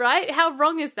know, right? How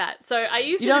wrong is that? So I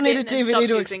used You it don't a need a bit and then DVD stopped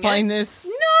to using explain it. this.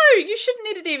 No, you shouldn't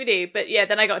need a DVD. But yeah,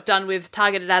 then I got done with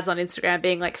targeted ads on Instagram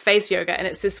being like face yoga. And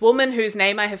it's this woman whose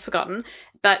name I have forgotten,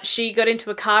 but she got into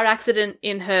a car accident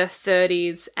in her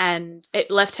 30s and it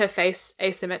left her face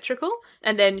asymmetrical.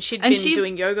 And then she'd And been she's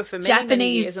doing yoga for many years.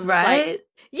 Japanese, And was like, right?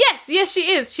 Yes,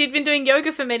 she is. She'd been doing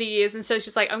yoga for many years, and so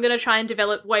she's like, I'm going to try and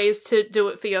develop ways to do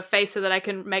it for your face so that I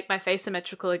can make my face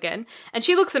symmetrical again. And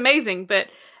she looks amazing, but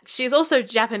she's also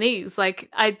Japanese. Like,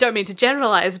 I don't mean to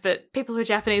generalize, but people who are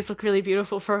Japanese look really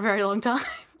beautiful for a very long time.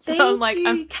 So I'm like, Thank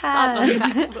I'm you, starting on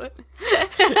Kaz. that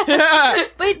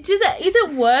foot. But is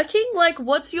it working? Like,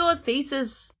 what's your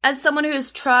thesis as someone who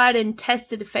has tried and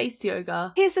tested face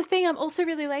yoga? Here's the thing, I'm also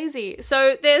really lazy.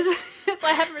 So so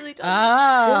I haven't really done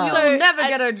Ah. You'll So never I-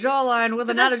 get a jawline with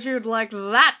an attitude like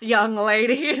that, young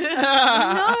lady.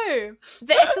 No.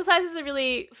 The exercises are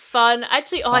really fun.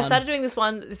 Actually, I started doing this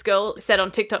one, this girl said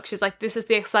on TikTok, she's like, this is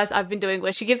the exercise I've been doing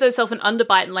where she gives herself an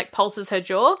underbite and like pulses her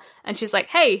jaw. And she's like,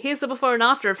 hey, here's the before and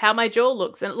after of how my jaw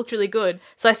looks. And it looked really good.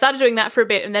 So I started doing that for a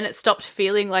bit and then it stopped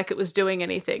feeling like it was doing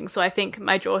anything. So I think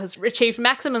my jaw has achieved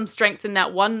maximum strength in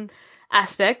that one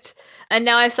aspect. And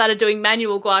now I've started doing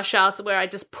manual gua sha, so where I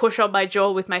just push on my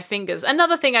jaw with my fingers.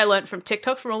 Another thing I learned from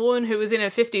TikTok from a woman who was in her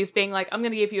 50s being like, I'm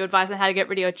going to give you advice on how to get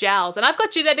rid of your jowls. And I've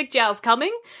got genetic jowls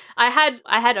coming. I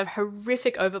had a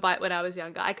horrific overbite when I was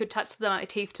younger. I could touch my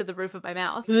teeth to the roof of my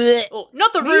mouth. Or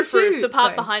not the Me roof, too, the part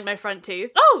sorry. behind my front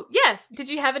teeth. Oh, yes. Did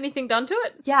you have anything done to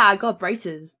it? Yeah, I got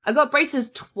braces. I got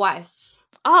braces twice.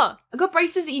 Oh, I got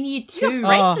braces in year you 2.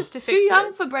 got braces to Too fix young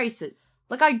it. for braces.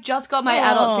 Like, I just got my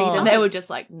adult teeth and they were just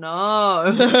like,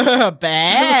 no. They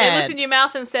Bad. looked in your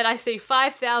mouth and said, I see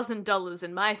 $5,000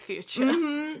 in my future.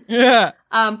 Yeah.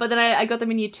 But then I got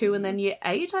them in year 2 and then year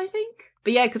 8, I think.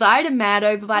 But yeah, because I had a mad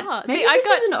overbite. Oh, Maybe see, I this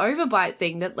got- is an overbite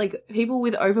thing that, like, people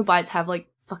with overbites have, like,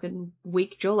 fucking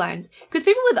weak jawlines. Because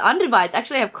people with underbites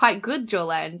actually have quite good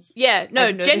jawlines. Yeah, no,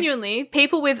 I've noticed. genuinely,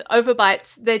 people with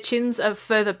overbites, their chins are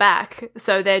further back,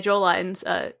 so their jawlines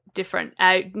are different.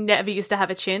 I never used to have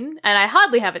a chin, and I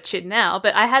hardly have a chin now,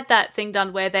 but I had that thing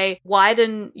done where they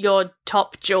widen your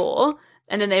top jaw,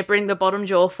 and then they bring the bottom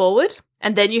jaw forward,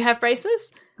 and then you have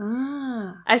braces.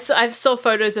 Ah. I saw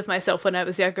photos of myself when I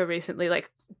was younger recently, like,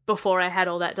 before I had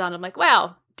all that done. I'm like,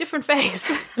 wow, different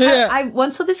face. Yeah. I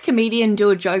once saw this comedian do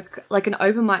a joke, like an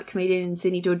open mic comedian in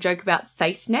Sydney do a joke about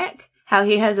face neck, how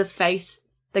he has a face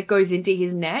that goes into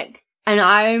his neck. And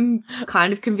I'm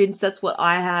kind of convinced that's what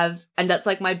I have. And that's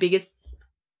like my biggest.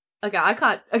 Okay, I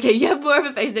can't. Okay, you have more of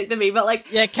a face neck than me, but like.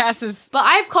 Yeah, Cass is. But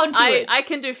I have contour. I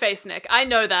can do face neck. I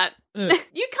know that.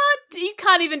 You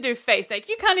can't even do face neck.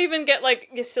 You can't even get like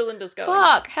your cylinders going.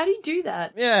 Fuck, how do you do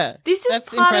that? Yeah. This is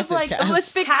that's part impressive, of like Cass.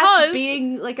 it's because- Cass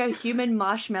being like a human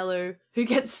marshmallow who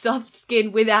gets soft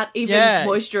skin without even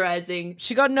moisturizing.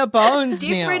 She got no bones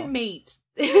Different now. meat.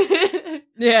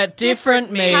 Yeah,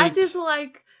 different meat. Cass is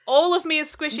like All of me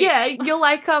is squishy. yeah, you're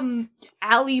like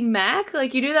Ali Mack,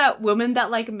 like you know that woman that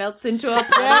like melts into a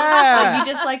pot, Yeah. like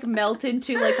you just like melt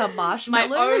into like a My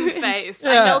marshmallow. own face.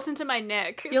 Yeah. I melt into my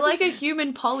neck. You're like a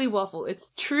human polywaffle.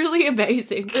 It's truly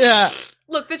amazing. Yeah.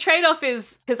 Look, the trade-off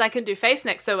is, because I can do face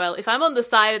neck so well, if I'm on the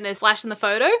side and there's flash in the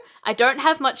photo, I don't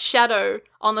have much shadow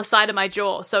on the side of my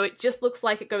jaw, so it just looks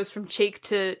like it goes from cheek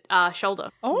to shoulder.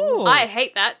 Oh. I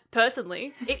hate that,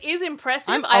 personally. It is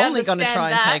impressive. I'm I only going to understand try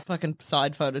and that. take fucking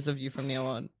side photos of you from now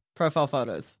on. Profile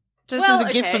photos. Just Well, as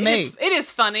a gift okay, for me. It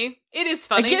is funny. It is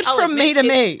funny. gift from me to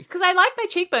me. Because I like my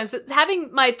cheekbones, but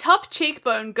having my top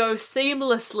cheekbone go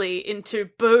seamlessly into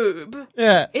boob.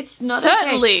 Yeah. It's not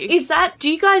Certainly. okay. Is that? Do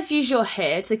you guys use your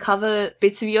hair to cover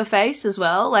bits of your face as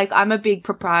well? Like I'm a big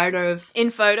proprietor of. In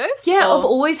photos? Yeah, Or- of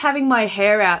always having my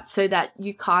hair out so that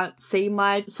you can't see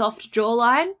my soft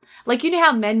jawline. Like, you know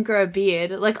how men grow a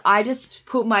beard? Like, I just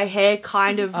put my hair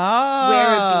kind of where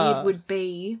a beard would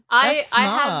be. I That's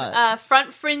have smart.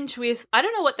 front fringe with, I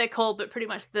don't know what they're called, but pretty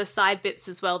much the side bits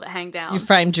as well that hang down. You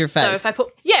framed your So face. if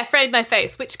I framed my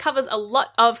face, which covers a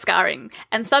lot of scarring.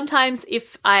 And sometimes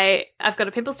if I've got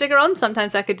a pimple sticker on,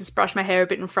 sometimes I could just brush my hair a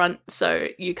bit in front so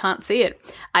you can't see it.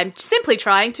 I'm simply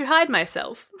trying to hide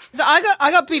myself. So I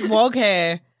got big wog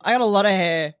hair. I got a lot of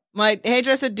hair. My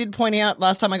hairdresser did point out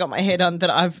last time I got my hair done that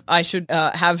I should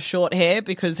have short hair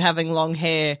because having long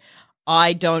hair,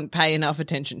 I don't pay enough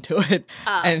attention to it.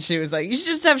 And she was like, you should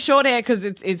just have short hair because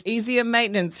it's easier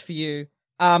maintenance for you.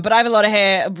 But I have a lot of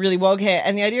hair, really wog hair,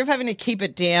 and the idea of having to keep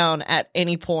it down at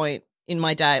any point in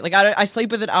my day, like I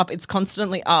sleep with it up. It's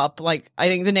constantly up. Like I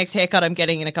think the next haircut I'm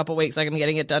getting in a couple of weeks, like I'm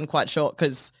getting it done quite short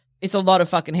because it's a lot of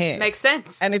fucking hair. Makes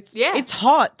sense. And it's yeah. it's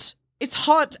hot. It's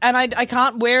hot, and I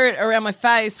can't wear it around my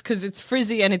face because it's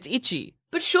frizzy and it's itchy.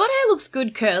 But short hair looks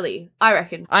good curly, I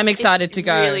reckon. I'm excited to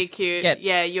go. Really cute. get-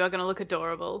 Yeah, you are going to look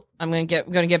adorable. I'm going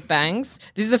to get bangs.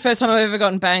 This is the first time I've ever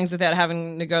gotten bangs without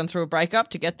having to go through a breakup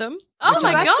to get them. Oh which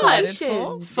my I'm God. excited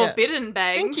for. Yeah. Forbidden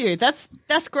bangs. Thank you. That's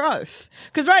growth.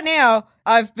 Because right now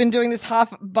I've been doing this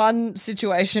half bun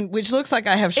situation, which looks like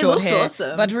I have short looks hair,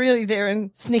 awesome. but really they're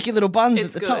in sneaky little buns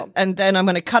It's at the good. top. And then I'm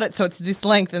going to cut it so it's this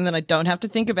length, and then I don't have to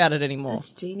think about it anymore.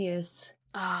 That's genius.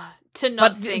 To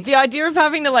not But think. the idea of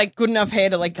having to like good enough hair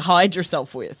to like hide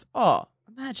yourself with, oh,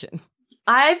 imagine.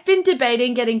 I've been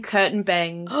debating getting curtain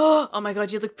bangs. Oh my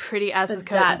God, you look pretty as For with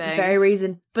curtain that bangs. very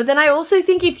reason. But then I also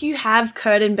think if you have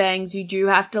curtain bangs, you do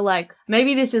have to like,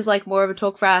 maybe this is like more of a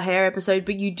talk for our hair episode,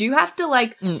 but you do have to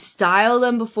like style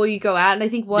them before you go out. And I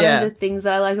think one Yeah. of the things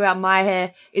that I like about my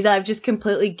hair is I've just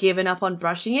completely given up on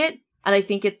brushing it. And I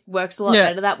think it works a lot Yeah.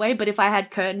 better that way. But if I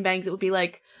had curtain bangs, it would be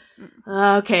like,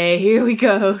 okay, here we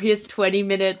go. Here's 20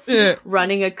 minutes Yeah.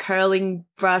 running a curling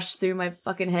brush through my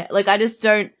fucking hair. Like, I just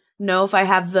don't know if I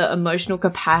have the emotional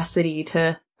capacity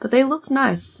to, but they look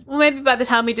nice. Well, maybe by the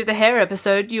time we do the hair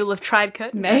episode, you'll have tried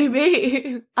curtain bangs.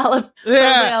 Maybe. I'll have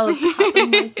cut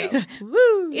them myself.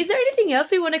 Woo. Is there anything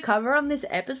else we want to cover on this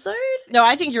episode? No,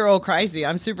 I think you're all crazy.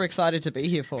 I'm super excited to be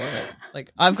here for it.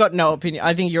 Like, I've got no opinion.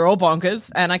 I think you're all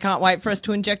bonkers, and I can't wait for us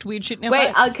to inject weird shit in our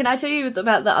Wait, face. can I tell you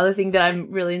about the other thing that I'm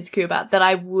really insecure about that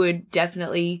I would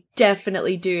definitely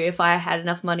do if I had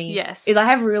enough money? Yes. Is I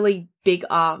have really big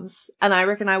arms, and I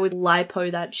reckon I would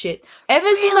lipo that shit. Ever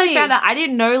since I Really? found out, I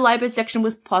didn't know liposuction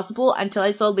was possible until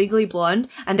I saw Legally Blonde,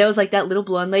 and there was like that little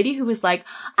blonde lady who was like,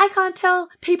 I can't tell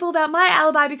people about my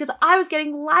alibi because I was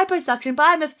getting liposuction, but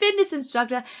I'm a fitness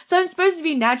instructor, so I'm supposed to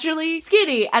be naturally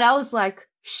skinny. And I was like,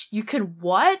 you can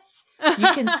what? You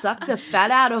can suck the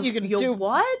fat out of You can your do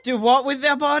what? Do what with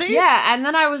their bodies? Yeah, and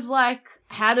then I was like,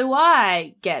 how do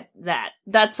I get that?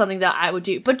 That's something that I would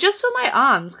do. But just for my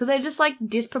arms, because they're just like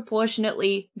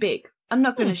disproportionately big. I'm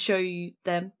not going to show you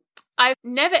them. I've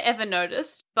never ever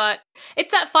noticed, but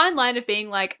it's that fine line of being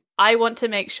like, I want to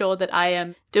make sure that I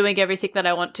am doing everything that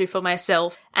I want to for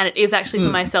myself, and it is actually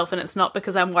for myself, and it's not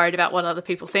because I'm worried about what other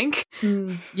people think.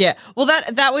 Yeah. Well,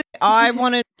 that was, I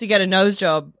wanted to get a nose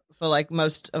job for like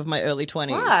most of my early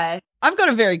 20s. Why? I've got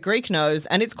a very Greek nose,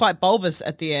 and it's quite bulbous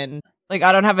at the end. Like,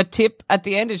 I don't have a tip at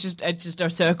the end. It's just a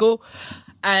circle.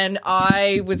 And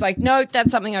I was like, no,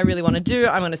 that's something I really want to do.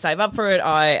 I'm going to save up for it.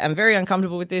 I am very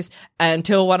uncomfortable with this.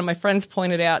 Until one of my friends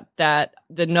pointed out that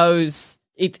the nose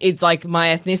it's like my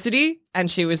ethnicity. And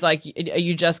she was like, are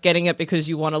you just getting it because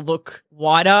you want to look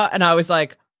whiter? And I was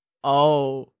like,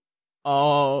 oh,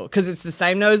 because it's the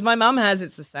same nose my mum has.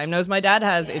 It's the same nose my dad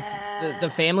has. It's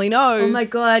the family nose. Oh my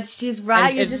God, she's right.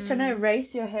 And You're just trying to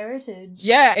erase your heritage.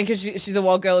 Yeah, and because she's a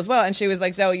wild girl as well. And she was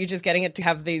like, so are you just getting it to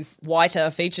have these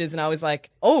whiter features? And I was like,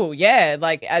 oh yeah,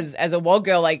 like as a wild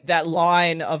girl, like that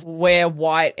line of where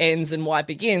white ends and white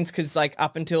begins, because like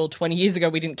up until 20 years ago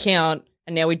we didn't count.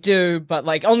 And now we do, but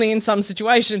like only in some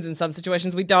situations. In some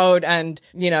situations we don't. And,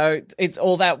 you know, it's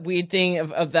all that weird thing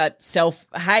of that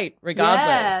self-hate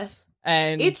regardless.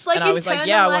 And it's like, and I was like,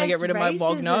 yeah, I want to get rid of my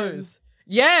wog racism. nose.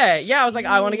 Yeah, I was like,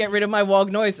 I want to get rid of my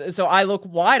wog nose so I look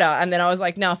whiter. And then I was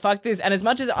like, no, fuck this. And as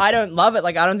much as I don't love it,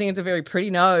 like I don't think it's a very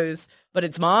pretty nose, but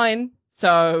it's mine.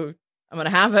 So I'm going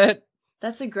to have it.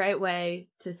 That's a great way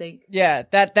to think. Yeah,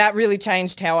 that really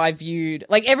changed how I viewed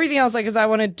like everything else. Like, because I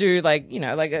want to do like, you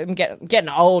know, like I'm getting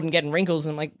old and getting wrinkles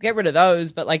and like get rid of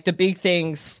those. But like the big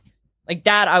things like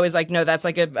that, I was like, no, that's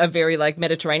like a very like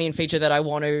Mediterranean feature that I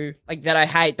want to like that I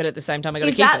hate, but at the same time I got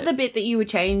to keep it. Is that the bit that you would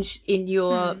change in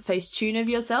your Facetune of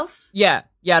yourself? Yeah,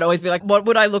 I'd always be like, what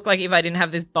would I look like if I didn't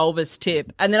have this bulbous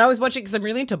tip? And then I was watching, because I'm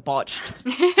really into Botched,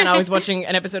 and I was watching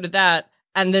an episode of that,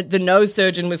 and the nose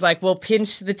surgeon was like, well,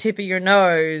 pinch the tip of your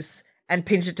nose and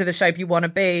pinch it to the shape you want to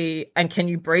be, and can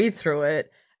you breathe through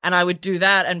it? And I would do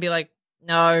that and be like,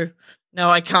 no,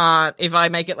 I can't. If I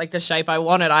make it like the shape I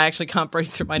want it, I actually can't breathe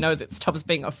through my nose. It stops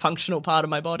being a functional part of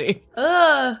my body.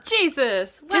 Ugh.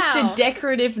 Jesus. Wow. Just a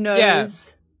decorative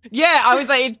nose. Yeah, I was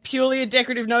like, it's purely a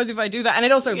decorative nose if I do that. And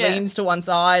it also leans to one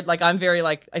side. Like, I'm very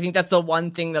like, I think that's the one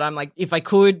thing that I'm like, if I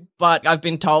could, but I've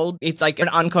been told it's like an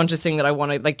unconscious thing that I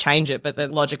want to like change it. But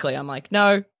then logically I'm like,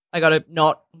 no, I got to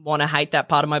not want to hate that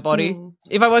part of my body.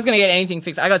 If I was going to get anything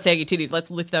fixed, I got saggy titties.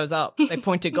 Let's lift those up. They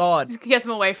point to God. Get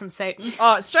them away from Satan.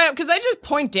 Oh, straight up, because they just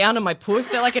point down to my puss.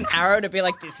 They're like an arrow to be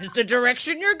like, this is the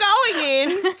direction you're going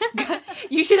in.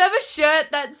 You should have a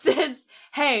shirt that says,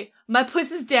 hey, my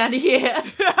puss is down here.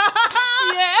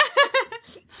 Yeah.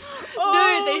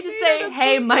 No, they should say,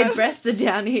 hey, my breasts are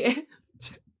down here.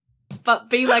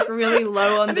 But be like really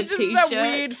low on the just t-shirt. that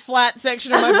weird flat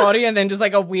section of my body and then just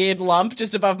like a weird lump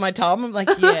just above my tum. I'm like,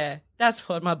 yeah, that's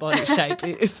what my body shape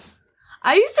is.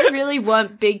 I used to really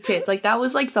want big tits. Like that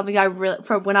was like something I really,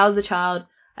 from when I was a child,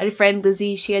 I had a friend,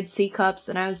 Lizzie, she had C cups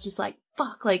and I was just like,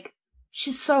 fuck, like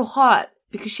she's so hot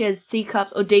because she has C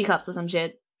cups or D cups or some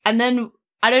shit. And then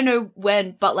I don't know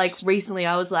when, but like recently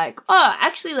I was like, oh,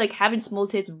 actually like having small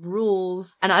tits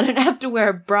rules and I don't have to wear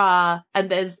a bra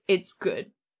and it's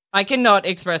good. I cannot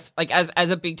express like as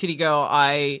a big titty girl,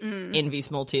 I envy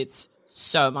small tits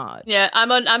so much. Yeah,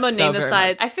 I'm on So Nina's very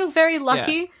side. much. I feel very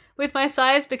lucky with my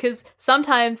size because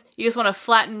sometimes you just want to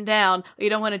flatten down or you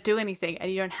don't want to do anything and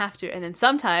you don't have to. And then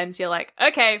sometimes you're like,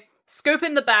 okay, scoop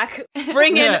in the back,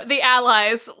 bring in the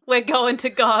allies, we're going to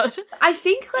God. I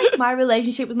think like my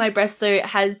relationship with my breasts though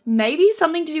has maybe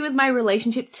something to do with my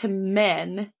relationship to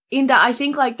men. In that I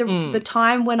think like the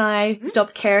time when I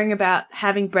stopped caring about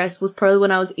having breasts was probably when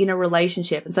I was in a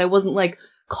relationship. And so I wasn't like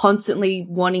constantly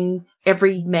wanting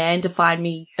every man to find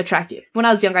me attractive. When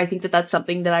I was younger, I think that that's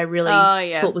something that I really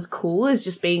thought was cool, is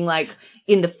just being like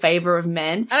in the favor of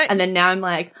men. And then now I'm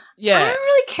like, I don't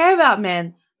really care about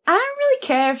men. I don't really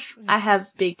care if I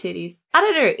have big titties. I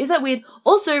don't know. Is that weird?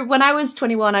 Also, when I was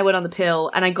 21, I went on the pill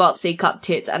and I got C-cup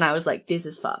tits and I was like, this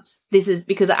is fucked. This is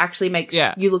because it actually makes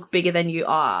you look bigger than you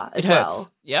are as well. Hurts.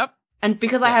 Yep. And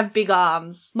because I have big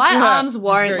arms, my arms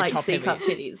warrant very like top-heavy. C-cup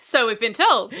titties. So we've been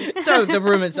told. So the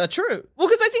rumors are true. Well,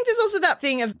 because I think there's also that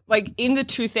thing of like in the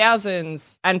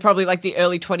 2000s and probably like the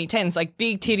early 2010s, like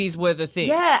big titties were the thing.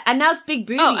 Yeah, and now it's big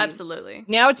booties. Oh, absolutely.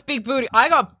 Now it's big booty. I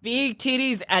got big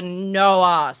titties and no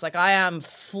ass. Like I am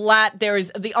flat. There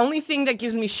is the only thing that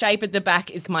gives me shape at the back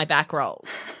is my back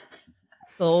rolls.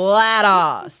 Flat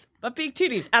ass. But big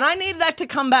titties. And I need that to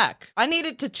come back. I need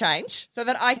it to change so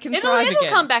that I can thrive again. It'll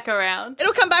come back around.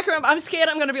 It'll come back around. I'm scared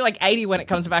I'm going to be like 80 when it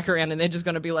comes back around and they're just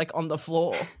going to be like on the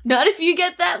floor. Not if you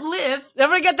get that lift. I'm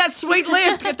going to get that sweet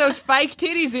lift, get those fake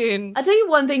titties in. I'll tell you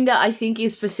one thing that I think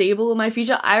is foreseeable in my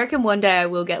future. I reckon one day I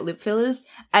will get lip fillers,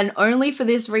 and only for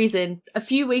this reason. A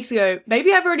few weeks ago,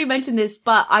 maybe I've already mentioned this,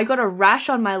 but I got a rash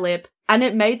on my lip and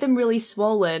it made them really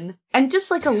swollen, and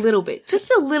just like a little bit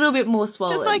more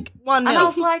swollen. Just like 1 And mil. I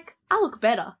was like, I look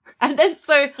better. And then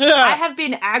so I have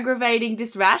been aggravating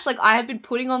this rash. Like I have been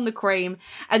putting on the cream,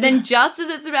 and then just as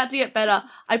it's about to get better,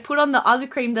 I put on the other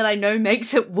cream that I know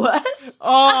makes it worse.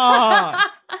 Oh.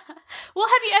 Well,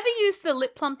 have you ever used the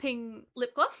lip plumping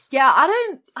lip gloss? Yeah,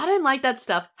 I don't like that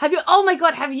stuff. Oh my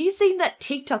god, have you seen that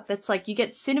TikTok that's like you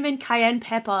get cinnamon, cayenne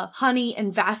pepper, honey,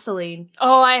 and Vaseline?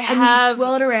 Oh, I And have. you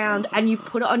swirl it around and you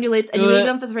put it on your lips and you leave it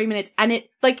on for 3 minutes and it,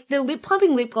 like, the lip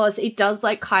plumping lip gloss, it does,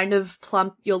 like, kind of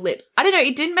plump your lips. I don't know,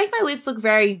 it didn't make my lips look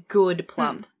very good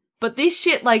plump. But this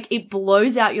shit, like, it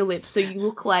blows out your lips so you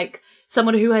look like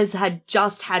someone who has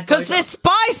just had Because Botox. they're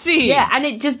spicy! Yeah, and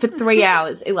it just for 3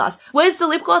 hours it lasts. Whereas the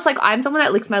lip gloss, like, I'm someone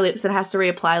that licks my lips and has to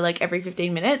reapply like every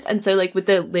 15 minutes. And so, like, with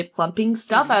the lip plumping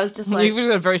stuff, I was just like, You've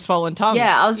got a very swollen tongue.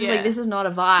 yeah, I was just Yeah. like, this is not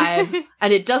a vibe.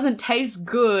 And it doesn't taste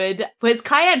good. Whereas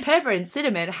cayenne pepper and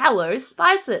cinnamon, hello,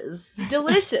 spices.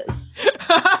 Delicious.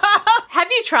 Have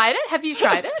you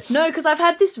tried it? No, because I've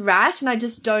had this rash and I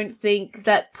just don't think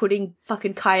that putting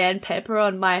fucking cayenne pepper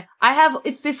on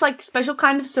it's this, like, special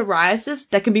kind of psoriasis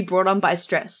that can be brought on by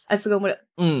stress. I forgot what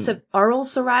oral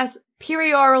psoriasis,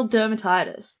 perioral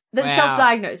dermatitis. That's Wow.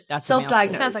 self-diagnosed. That's a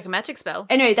Self-diagnosed. Sounds like a magic spell.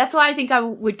 Anyway, that's why I think I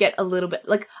would get a little bit,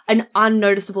 like, an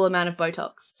unnoticeable amount of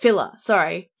Botox. Filler,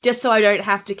 sorry. Just so I don't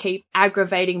have to keep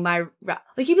aggravating my like,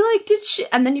 you'd be like,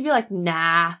 and then you'd be like,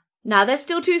 nah, they're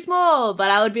still too small. But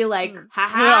I would be like,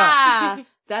 ha.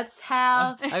 That's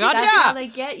how, I gotcha. that's how they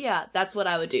get ya. That's what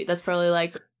I would do. That's probably,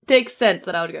 like, the extent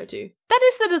that I would go to. That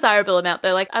is the desirable amount,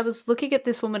 though. Like, I was looking at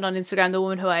this woman on Instagram, the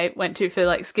woman who I went to for,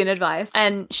 like, skin advice,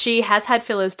 and she has had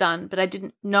fillers done, but I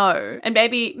didn't know. And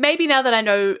maybe now that I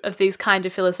know of these kind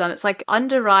of fillers done, it's like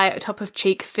under eye, top of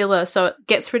cheek filler, so it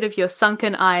gets rid of your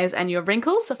sunken eyes and your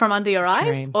wrinkles from under your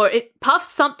eyes, Dream. or it puffs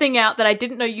something out that I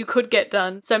didn't know you could get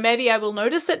done. So maybe I will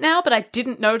notice it now, but I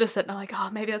didn't notice it. And I'm like, oh,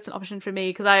 maybe that's an option for me,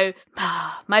 because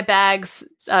my bags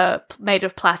are made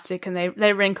of plastic and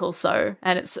they wrinkle so,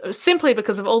 and it's simply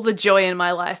because of all the joy in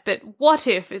my life. But what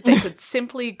if they could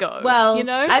simply go? Well, you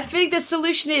know, I think the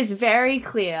solution is very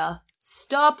clear.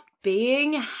 Stop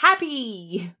being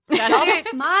happy. That's Stop it.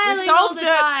 smiling We've all solved the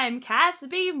it. time. Cass,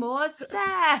 be more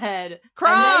sad.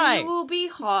 Cry. And then you will be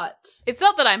hot. it's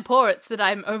not that I'm poor; it's that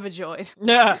I'm overjoyed.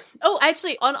 Yeah. Oh,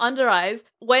 actually, on Under Eyes,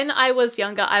 when I was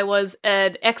younger, I was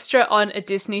an extra on a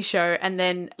Disney show, and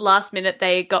then last minute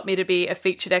they got me to be a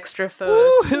featured extra for.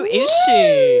 Ooh, who is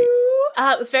she?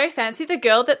 It was very fancy. The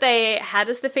girl that they had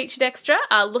as the featured extra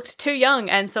looked too young,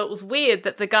 and so it was weird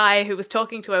that the guy who was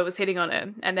talking to her was hitting on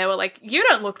her, and they were like, "You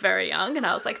don't look very young," and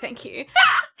I was like, "Thank you."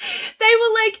 They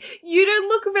were like, you don't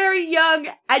look very young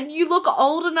and you look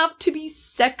old enough to be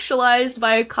sexualized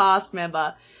by a cast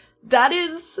member.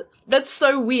 That's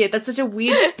so weird. That's such a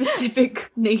weird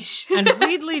specific niche. And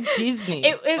weirdly Disney.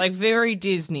 It was- like very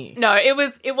Disney. No, it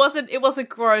wasn't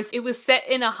gross. It was set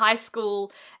in a high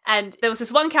school, and there was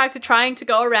this one character trying to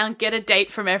go around get a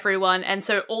date from everyone, and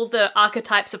so all the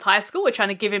archetypes of high school were trying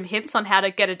to give him hints on how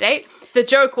to get a date. The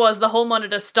joke was the hall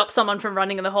monitor stopped someone from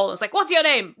running in the hall and was like, "What's your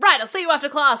name?" "Right, I'll see you after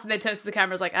class." And then turns to the camera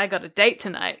and was like, "I got a date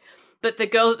tonight." But the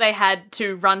girl that they had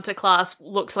to run to class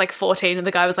looked like 14 and the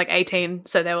guy was like 18.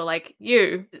 So they were like,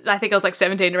 "You." I think I was like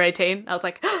 17 or 18. I was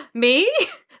like, "Me?"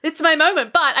 It's my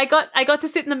moment. But I got to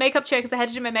sit in the makeup chair because I had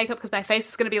to do my makeup because my face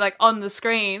was going to be like on the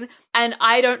screen. And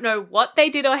I don't know what they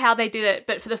did or how they did it,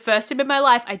 but for the first time in my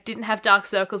life, I didn't have dark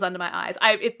circles under my eyes.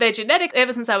 They're genetic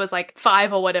ever since I was like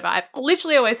 5 or whatever. I've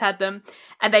literally always had them.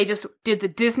 And they just did the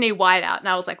Disney whiteout. And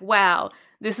I was like, wow.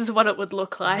 This is what it would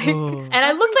look like. And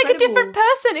I looked like a different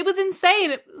person. It was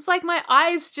insane. It was like my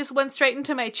eyes just went straight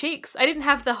into my cheeks. I didn't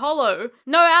have the hollow.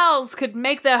 No owls could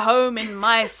make their home in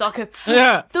my sockets.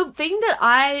 Yeah. The thing that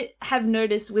I have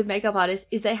noticed with makeup artists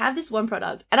is they have this one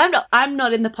product, and I'm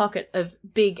not in the pocket of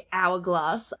big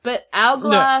Hourglass, but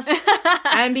Hourglass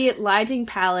ambient lighting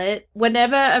palette,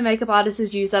 whenever a makeup artist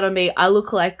has used that on me, I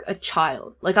look like a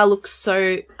child. Like, I look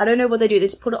so, I don't know what they do. They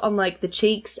just put it on like the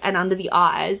cheeks and under the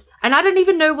eyes, and I don't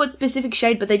even know what specific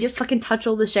shade, but they just fucking touch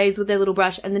all the shades with their little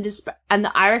brush, and then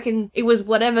I reckon it was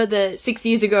whatever the 6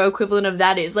 years ago equivalent of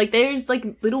that is. Like, there's like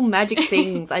little magic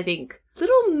things, I think.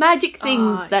 Little magic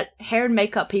things that hair and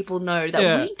makeup people know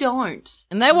that we don't.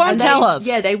 And they won't tell us.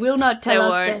 Yeah, they will not tell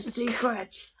us won't. their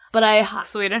secrets. But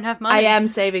So we don't have money. I am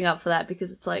saving up for that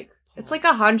because it's like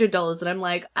 $100, and I'm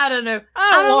like, I don't know.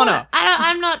 I don't wanna.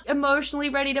 I'm not emotionally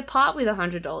ready to part with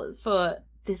 $100 for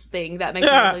this thing that makes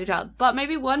me look like a child. But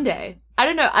maybe one day. I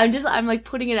don't know. I'm like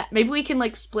putting it. Maybe we can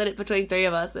like split it between 3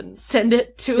 of us and send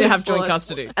it to. Yeah, have joint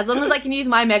custody. As long as I can use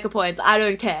my mecha points, I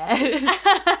don't care.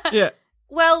 Yeah.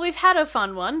 Well, we've had a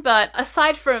fun one, but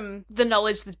aside from the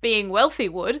knowledge that being wealthy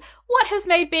would, what has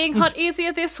made being hot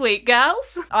easier this week,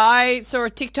 gals? I saw a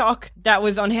TikTok that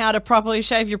was on how to properly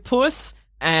shave your puss,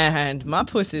 and my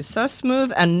puss is so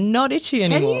smooth and not itchy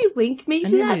Can anymore. you link me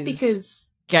And to it that? is Because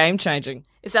game changing.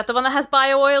 Is that the one that has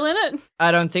bio oil in it?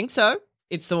 I don't think so.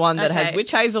 It's the one that has Okay.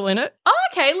 witch hazel in it. Oh,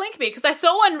 okay, link me, because I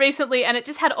saw one recently and it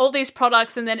just had all these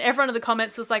products and then everyone in the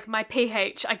comments was like, my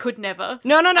pH, I could never.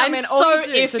 No, I'm man. so All you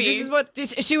do. iffy. So this is what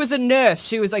this. She was a nurse.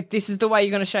 She was like, "This is the way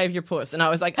you're gonna shave your puss," and I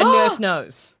was like, "A nurse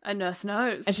knows." A nurse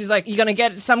knows. And she's like, "You're gonna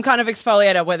get some kind of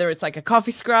exfoliator, whether it's like a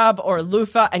coffee scrub or a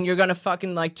loofah, and you're gonna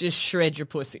fucking like just shred your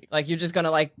pussy. Like you're just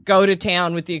gonna like go to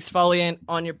town with the exfoliant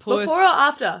on your puss. Before or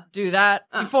after? Do that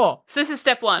before." So this is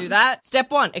step one. Do that.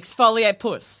 Step 1, exfoliate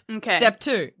puss. Okay. Step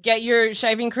 2, get your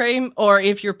shaving cream, or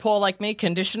if you're poor like me,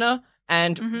 conditioner,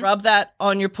 and rub that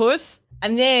on your puss.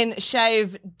 And then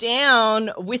shave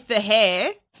down with the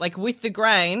hair, like with the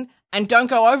grain, and don't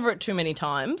go over it too many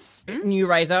times. New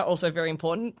razor, also very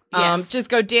important. Yes. Just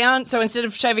go down. So instead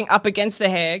of shaving up against the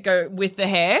hair, go with the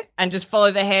hair and just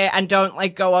follow the hair and don't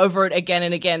like go over it again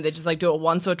and again. They just like do it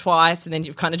once or twice and then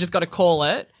you've kind of just got to call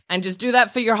it. And just do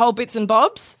that for your whole bits and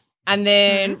bobs. And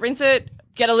then rinse it,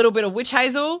 get a little bit of witch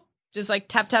hazel, just like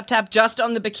tap, tap, tap just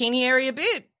on the bikini area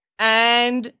bit.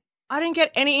 And I didn't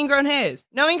get any ingrown hairs.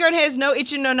 No ingrown hairs, no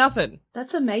itching, no nothing.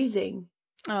 That's amazing.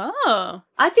 Oh.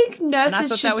 I think I nurses thought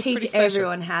that should was pretty teach special.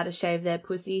 everyone how to shave their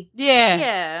pussy. Yeah.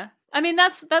 Yeah. I mean,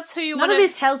 that's who you None want of to...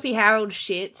 this Healthy Harold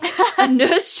shit. A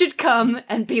nurse should come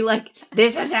and be like,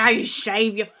 this is how you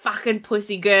shave your fucking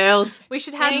pussy, girls. We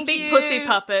should have Thank Big you. Pussy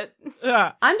Puppet.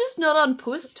 Yeah. I'm just not on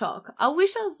puss talk. I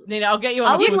wish I was... Nina, I'll get you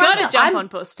I on would the You've puss love got to talk. jump I'm- on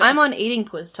Puss Talk. I'm on eating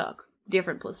puss talk.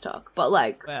 Different puss talk. But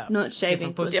like, Wow. not shaving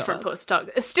Different puss puss Different talk. puss talk.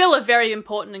 It's still a very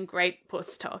important and great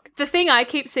puss talk. The thing I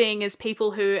keep seeing is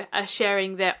people who are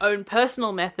sharing their own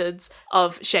personal methods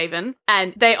of shaving,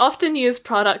 and they often use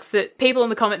products that people in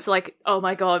the comments are like, "Oh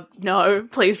my god, no!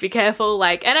 Please be careful!"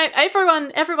 Like, and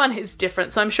everyone is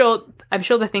different, so I'm sure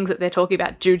the things that they're talking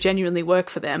about do genuinely work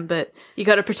for them, but you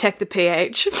got to protect the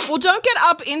pH. Well, don't get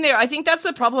up in there. I think that's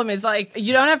the problem is like,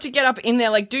 you don't have to get up in there.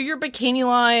 Like, do your bikini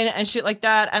line and shit like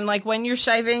that. And like, when you're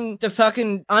shaving the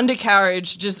fucking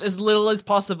undercarriage, just as little as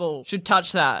possible should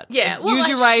touch that. Yeah, Like, well, use like,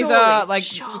 your razor, surely, like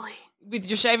surely. with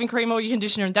your shaving cream or your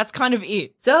conditioner, and that's kind of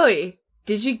it. Zoe,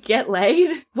 did you get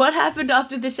laid? What happened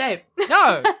after the shave?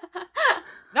 No.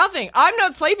 Nothing. I'm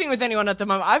not sleeping with anyone at the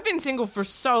moment. I've been single for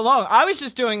so long. I was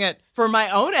just doing it for my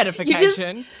own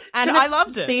edification, and Trying I to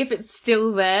loved it. See if it's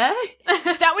still there.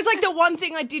 That was like the one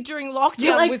thing I did during lockdown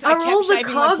You're like, was I are all kept the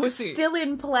shaving my cogs pussy. still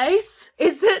in place?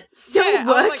 Is it still Yeah, working?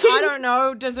 I was like, I don't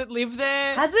know. Does it live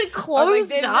there? Has it I was closed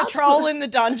like, there's up? a troll in the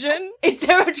dungeon. Is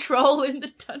there a troll in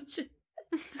the dungeon?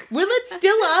 Will it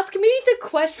still ask me the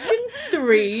questions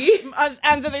 3?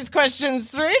 Answer these questions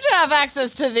 3 to have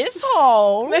access to this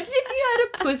hole. Imagine if you had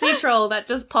a pussy troll that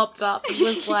just popped up and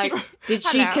was like, did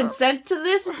she Hello. consent to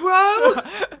this, bro?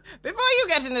 Before you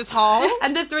get in this hole.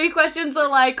 And the 3 questions are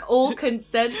like all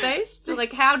consent based.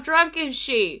 Like, how drunk is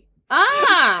she?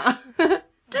 Ah!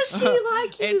 Does she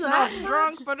like you It's not that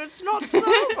drunk, but it's not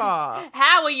sober.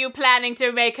 How are you planning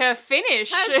to make her finish?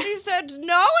 Has she said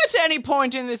no at any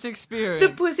point in this experience?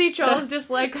 The pussy troll's just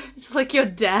like, it's like your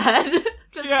dad.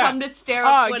 Just Yeah. come to stare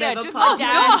off Oh, whenever yeah, just part my of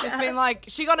dad your just been like,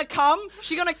 she gonna come?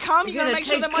 She gonna come? You gonna gotta make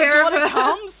sure take that my care of daughter her?"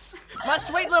 comes? My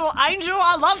sweet little angel,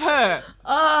 I love her.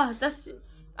 Oh, that's...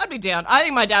 I'd be down. I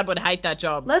think my dad would hate that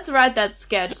job. Let's write that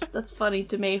sketch. That's funny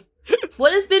to me.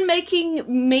 What has been making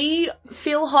me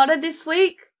feel hotter this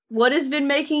week? What has been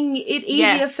making it easier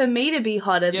Yes. for me to be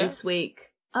hotter Yeah. this week?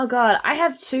 Oh god, I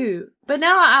have 2. But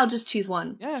now I'll just choose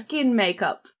one. Yeah. Skin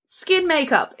makeup. Skin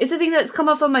makeup is a thing that's come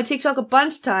up on my TikTok a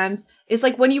bunch of times. It's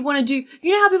like when you want to do,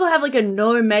 you know how people have like a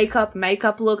no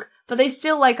makeup look, but they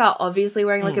still like are obviously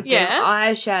wearing like a bit Yeah. of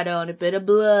eyeshadow and a bit of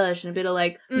blush and a bit of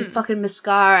like fucking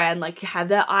mascara and like have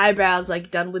their eyebrows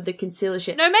like done with the concealer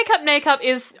shit. No, makeup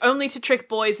is only to trick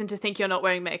boys into think you're not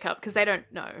wearing makeup because they don't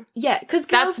know. Yeah, because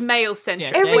That's male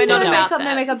centric. Yeah, every We're no not about makeup, that.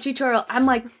 no makeup tutorial, I'm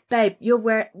like, babe,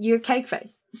 you're cake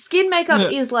face. Skin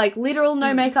makeup is like literal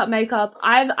no makeup.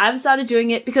 I've started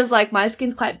doing it because like my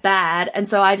skin's quite bad, and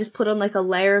so I just put on like a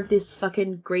layer of this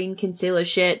fucking green concealer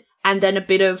shit, and then a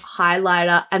bit of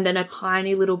highlighter, and then a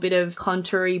tiny little bit of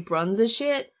contoury bronzer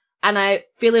shit, and I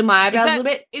fill in my eyebrows a little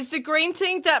bit. Is the green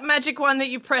thing that magic one that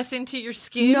you press into your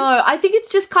skin? No, I think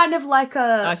it's just kind of like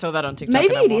I a. saw that on TikTok.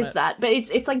 Maybe and I it want is that, but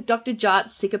it's like Dr.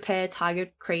 Jart's Cicapair Tiger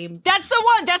Cream. That's the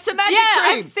one. That's the magic Yeah,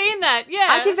 cream. I've seen that. Yeah.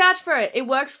 I can vouch for it. It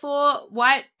works for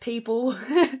white people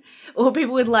or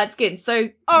people with light skin. So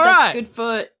All that's right. good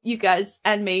for you guys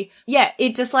and me. Yeah,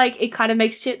 it just like, it kind of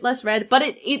makes shit less red, but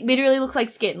it literally looks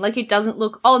like skin. Like it doesn't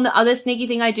look, oh, and the other sneaky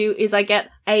thing I do is I get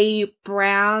a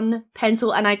brown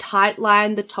pencil and I tight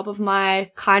line the top of my,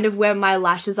 kind of where my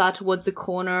lashes are towards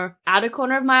the outer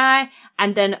corner of my eye,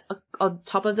 and then on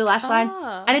top of the lash line.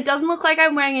 Ah. And it doesn't look like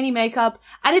I'm wearing any makeup,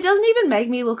 and it doesn't even make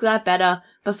me look that better,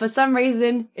 but for some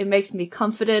reason, it makes me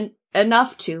confident,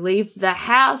 enough to leave the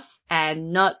house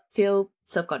and not feel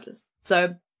self-conscious.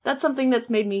 So that's something that's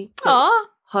made me feel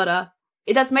hotter.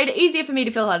 That's made it easier for me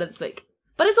to feel hotter this week.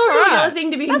 But it's also another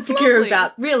thing to be insecure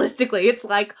about. Realistically, it's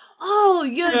like, oh,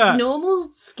 your normal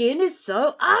skin is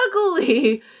so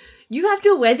ugly. You have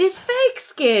to wear this fake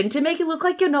skin to make it look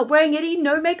like you're not wearing any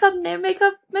no makeup,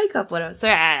 whatever. So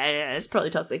it's probably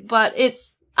toxic, but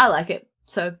I like it.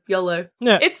 So YOLO.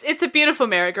 Yeah. It's a beautiful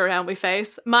merry-go-round we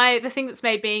face. The thing that's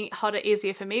made being hotter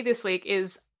easier for me this week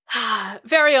is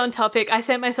very on topic. I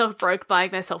sent myself broke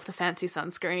buying myself the fancy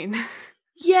sunscreen.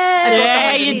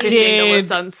 Yeah, you $15 did.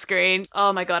 sunscreen.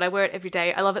 Oh my god, I wear it every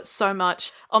day. I love it so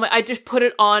much. I just put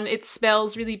it on. It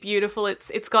smells really beautiful.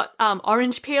 It's got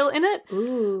orange peel in it.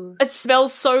 Ooh. It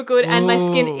smells so good, and my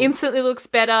skin instantly looks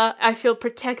better. I feel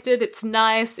protected. It's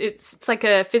nice. It's like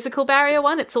a physical barrier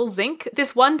one. It's all zinc.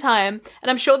 This one time, and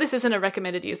I'm sure this isn't a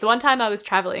recommended use. The one time I was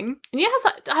traveling, and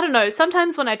I don't know.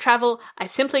 Sometimes when I travel, I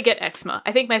simply get eczema.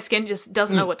 I think my skin just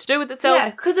doesn't know what to do with itself. Yeah,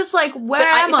 because it's like, where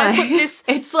am I? If I put this,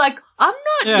 it's like, I'm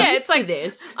not used it's like to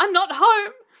this. I'm not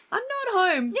home. I'm not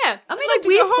home. Yeah, I'm in like a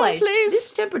weird to go home, place. please.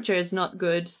 This temperature is not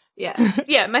good. Yeah.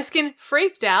 Yeah, my skin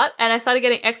freaked out, and I started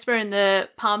getting eczema in the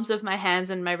palms of my hands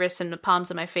and my wrists and the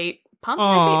palms of my feet. Palms of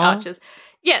my feet, arches.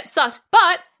 Yeah, it sucked.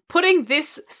 But putting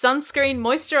this sunscreen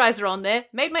moisturizer on there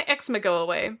made my eczema go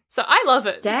away. So I love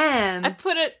it. Damn. I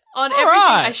put it on everything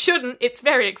I shouldn't. It's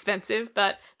very expensive,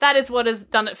 but that is what has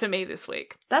done it for me this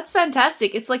week. That's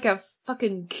fantastic. It's like a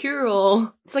fucking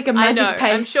cure-all. It's like a magic I know.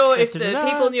 paste. I'm sure if the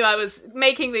people knew I was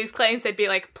making these claims, they'd be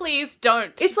like, please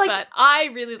don't. It's like, but I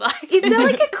really like it. Is there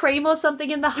like a cream or something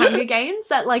in the Hunger Games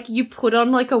that like you put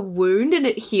on like a wound and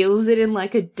it heals it in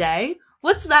like a day?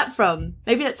 What's that from?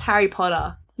 Maybe that's Harry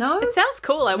Potter. No? It sounds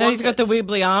cool. I No, want he's got the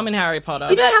wibbly arm in Harry Potter.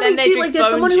 You know how Then they they do, drink like, there's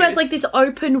bone someone who has, juice. like, this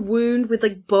open wound with,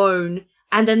 like, bone,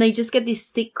 and then they just get this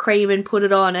thick cream and put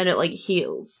it on, and it, like,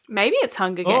 heals. Maybe it's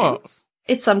Hunger Oh. Games.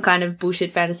 It's some kind of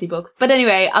bullshit fantasy book. But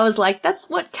anyway, I was like, that's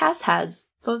what Cass has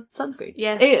for sunscreen.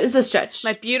 Yes. It was a stretch.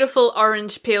 My beautiful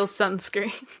orange peel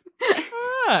sunscreen. All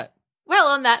right. Well,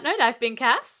 on that note, I've been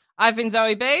Cass. I've been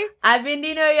Zoe B. I've been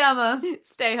Nino Yama.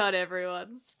 Stay hot,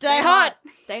 everyone. Stay hot.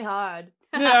 Stay hard.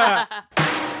 Yeah.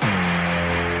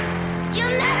 You'll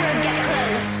never get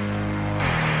close.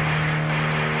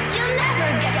 You'll never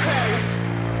get close.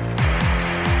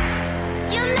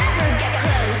 You'll never get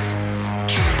close.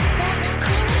 Cut the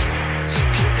queenie,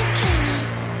 pink bikini.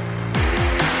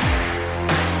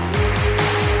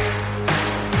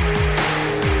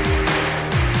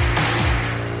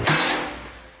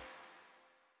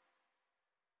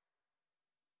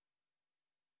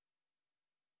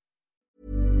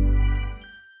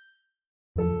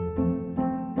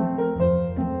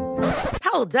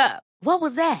 Hold up. What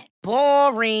was that?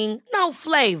 Boring. No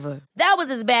flavor. That was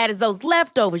as bad as those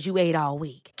leftovers you ate all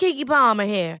week. Keke Palmer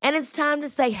here, and it's time to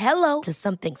say hello to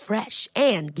something fresh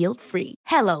and guilt-free.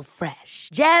 Hello Fresh.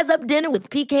 Jazz up dinner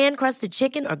with pecan-crusted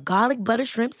chicken or garlic butter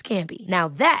shrimp scampi. Now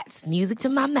that's music to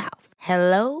my mouth.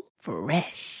 Hello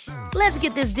Fresh. Let's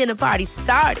get this dinner party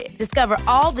started. Discover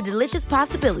all the delicious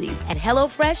possibilities at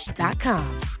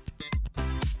hellofresh.com.